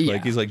jerk. Yeah.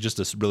 Like he's like just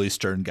a really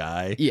stern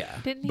guy. Yeah.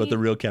 Didn't But he, the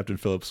real Captain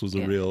Phillips was a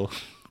Yeah. real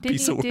didn't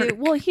piece he of work.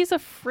 Well, he's a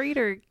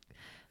freighter,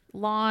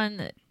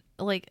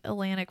 like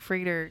Atlantic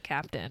freighter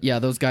captain. Yeah,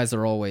 those guys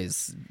are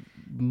always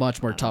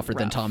much more tougher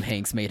than rough. Tom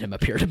Hanks made him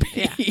appear to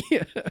be.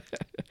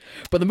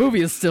 But the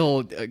movie is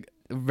still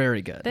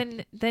very good.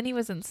 Then he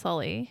was in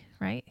Sully,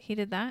 right? He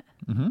did that.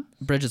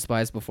 Bridge of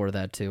Spies before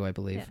that too, I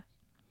believe. Yeah.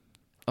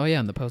 Oh yeah,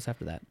 and the post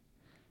after that.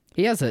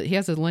 He has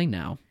a lane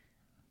now.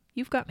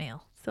 You've Got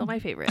Mail. Still my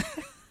favorite.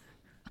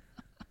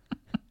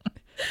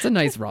 It's a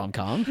nice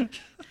rom-com.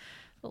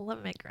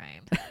 Love Meg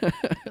Ryan.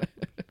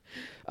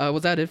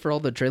 Was that it for all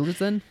the trailers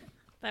then?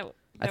 That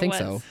I think was.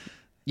 so.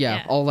 Yeah,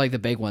 Yeah. all like the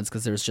big ones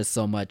because there's just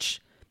so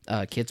much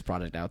kids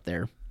product out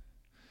there.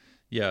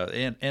 Yeah,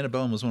 and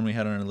Annabelle was one we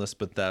had on our list,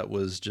 but that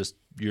was just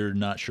you're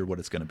not sure what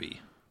it's going to be.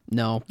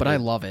 No, but I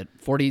love it.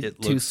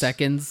 42 looks-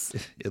 seconds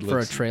it for a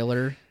looks-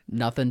 trapper,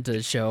 nothing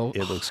to show.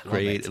 It looks Love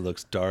great. it. It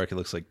looks dark. It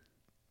looks like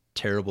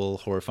terrible,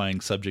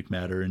 horrifying subject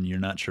matter, and you're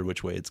not sure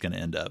which way it's going to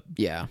end up.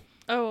 Yeah.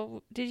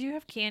 Oh, did you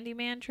have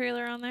Candyman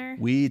trailer on there?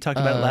 We talked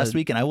about it last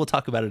week, and I will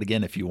talk about it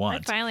again if you I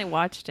want. finally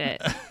watched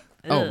it.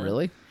 Oh, Ugh.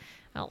 really?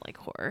 I don't like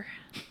horror.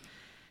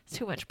 It's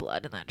too much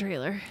blood in that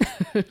trailer.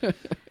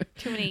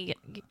 Too many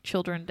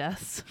children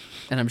deaths.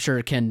 And I'm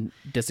sure Ken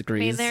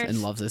disagrees they're-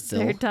 and loves it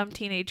They're still. dumb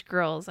teenage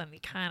girls, and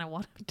you kind of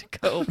want them to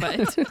go,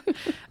 but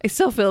I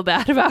still feel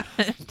bad about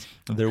it.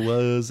 There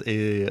was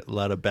a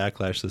lot of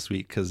backlash this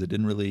week because it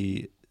didn't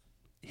really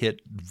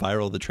hit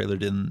viral. The trailer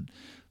didn't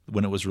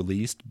when it was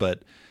released,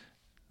 but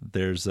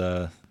there's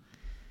the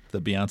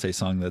Beyonce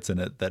song that's in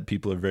it that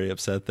people are very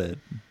upset that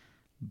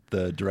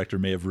the director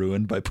may have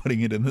ruined by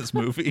putting it in this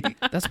movie.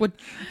 That's what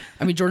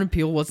I mean. Jordan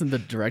Peele wasn't the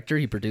director;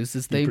 he produced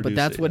this thing, but produced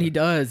that's it, what yeah. he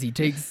does. He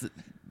takes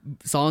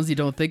songs you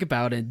don't think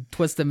about and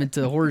twists them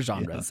into horror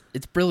genres.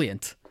 It's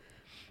brilliant.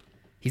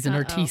 He's an Uh-oh.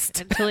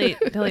 artiste.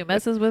 Until he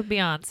messes with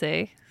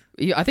Beyonce.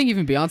 I think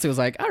even Beyonce was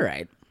like, "All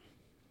right."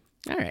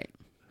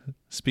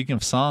 Speaking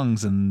of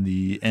songs and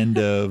the end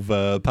of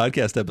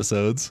podcast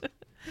episodes,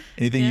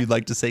 anything you'd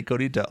like to say,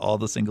 Cody, to all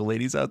the single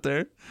ladies out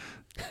there?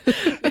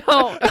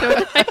 No, don't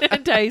try to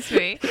entice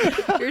me.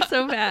 You're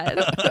so bad.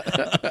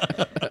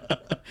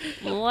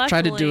 Luckily,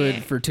 Try to do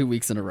it for 2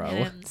 weeks in a row.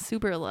 and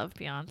super love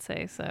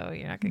Beyonce, so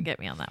you're not gonna get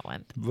me on that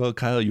one. Well,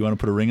 Kyle, you want to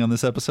put a ring on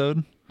this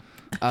episode?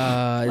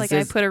 Like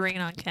I put a ring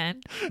on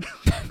Ken.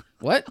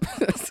 What?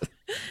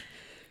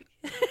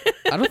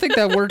 I don't think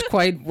that worked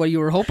quite what you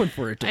were hoping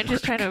for it to I'm work.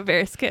 just trying to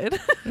embarrass Ken.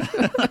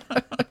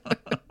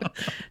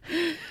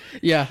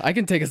 Yeah, I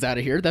can take us out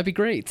of here. That'd be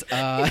great.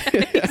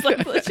 He's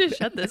like, let's just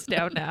shut this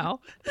down now.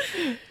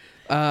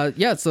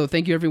 Yeah, so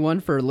thank you everyone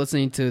for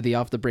listening to the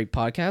Off the Break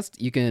podcast.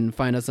 You can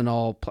find us on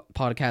all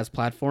podcast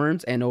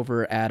platforms and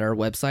over at our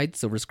website,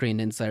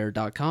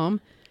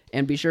 silverscreeninsider.com.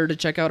 And be sure to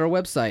check out our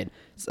website.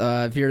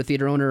 If you're a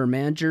theater owner or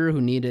manager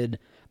who needed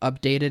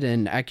updated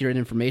and accurate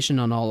information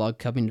on all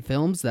upcoming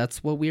films,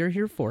 that's what we are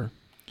here for.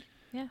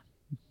 Yeah.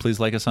 Please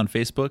like us on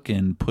Facebook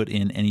and put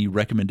in any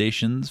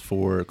recommendations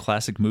for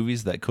classic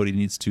movies that Cody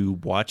needs to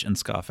watch and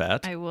scoff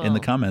at I will. in the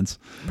comments.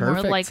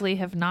 Perfect. More likely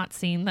have not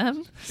seen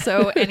them.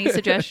 So any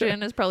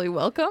suggestion is probably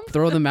welcome.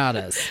 Throw them at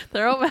us.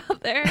 Throw them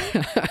out there.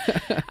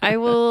 I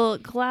will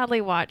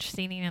gladly watch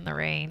Singing in the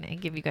Rain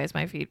and give you guys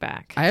my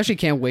feedback. I actually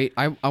can't wait.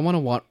 I want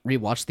to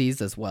rewatch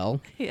these as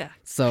well. Yeah.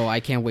 So I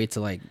can't wait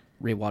to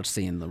rewatch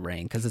Singing in the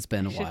Rain because it's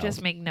been a I while. should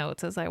just make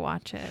notes as I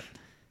watch it.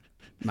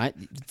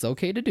 It's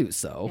okay to do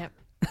so. Yep.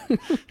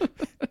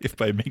 If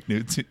by make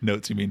notes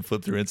you mean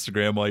flip through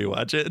Instagram while you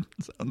watch it,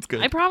 sounds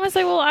good. I promise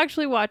I will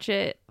actually watch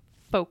it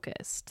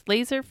focused,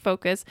 laser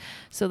focused,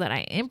 so that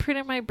I imprint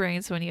in my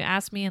brain. So when you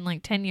ask me in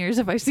 10 years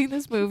if I've seen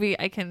this movie,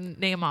 I can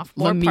name off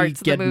more Let me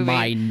parts get of the movie.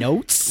 my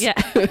notes. Yeah.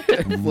 Flips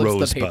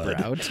the paper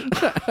Rosebud. out.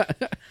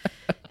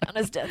 On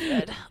his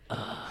deathbed.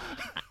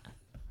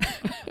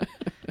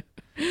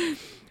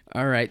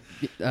 All right.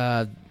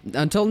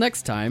 Until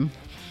next time.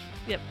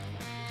 Yep.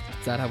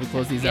 Is that how we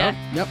close these Yeah. out?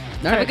 Yep. All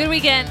Have right. a good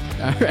weekend.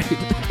 All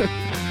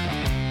right.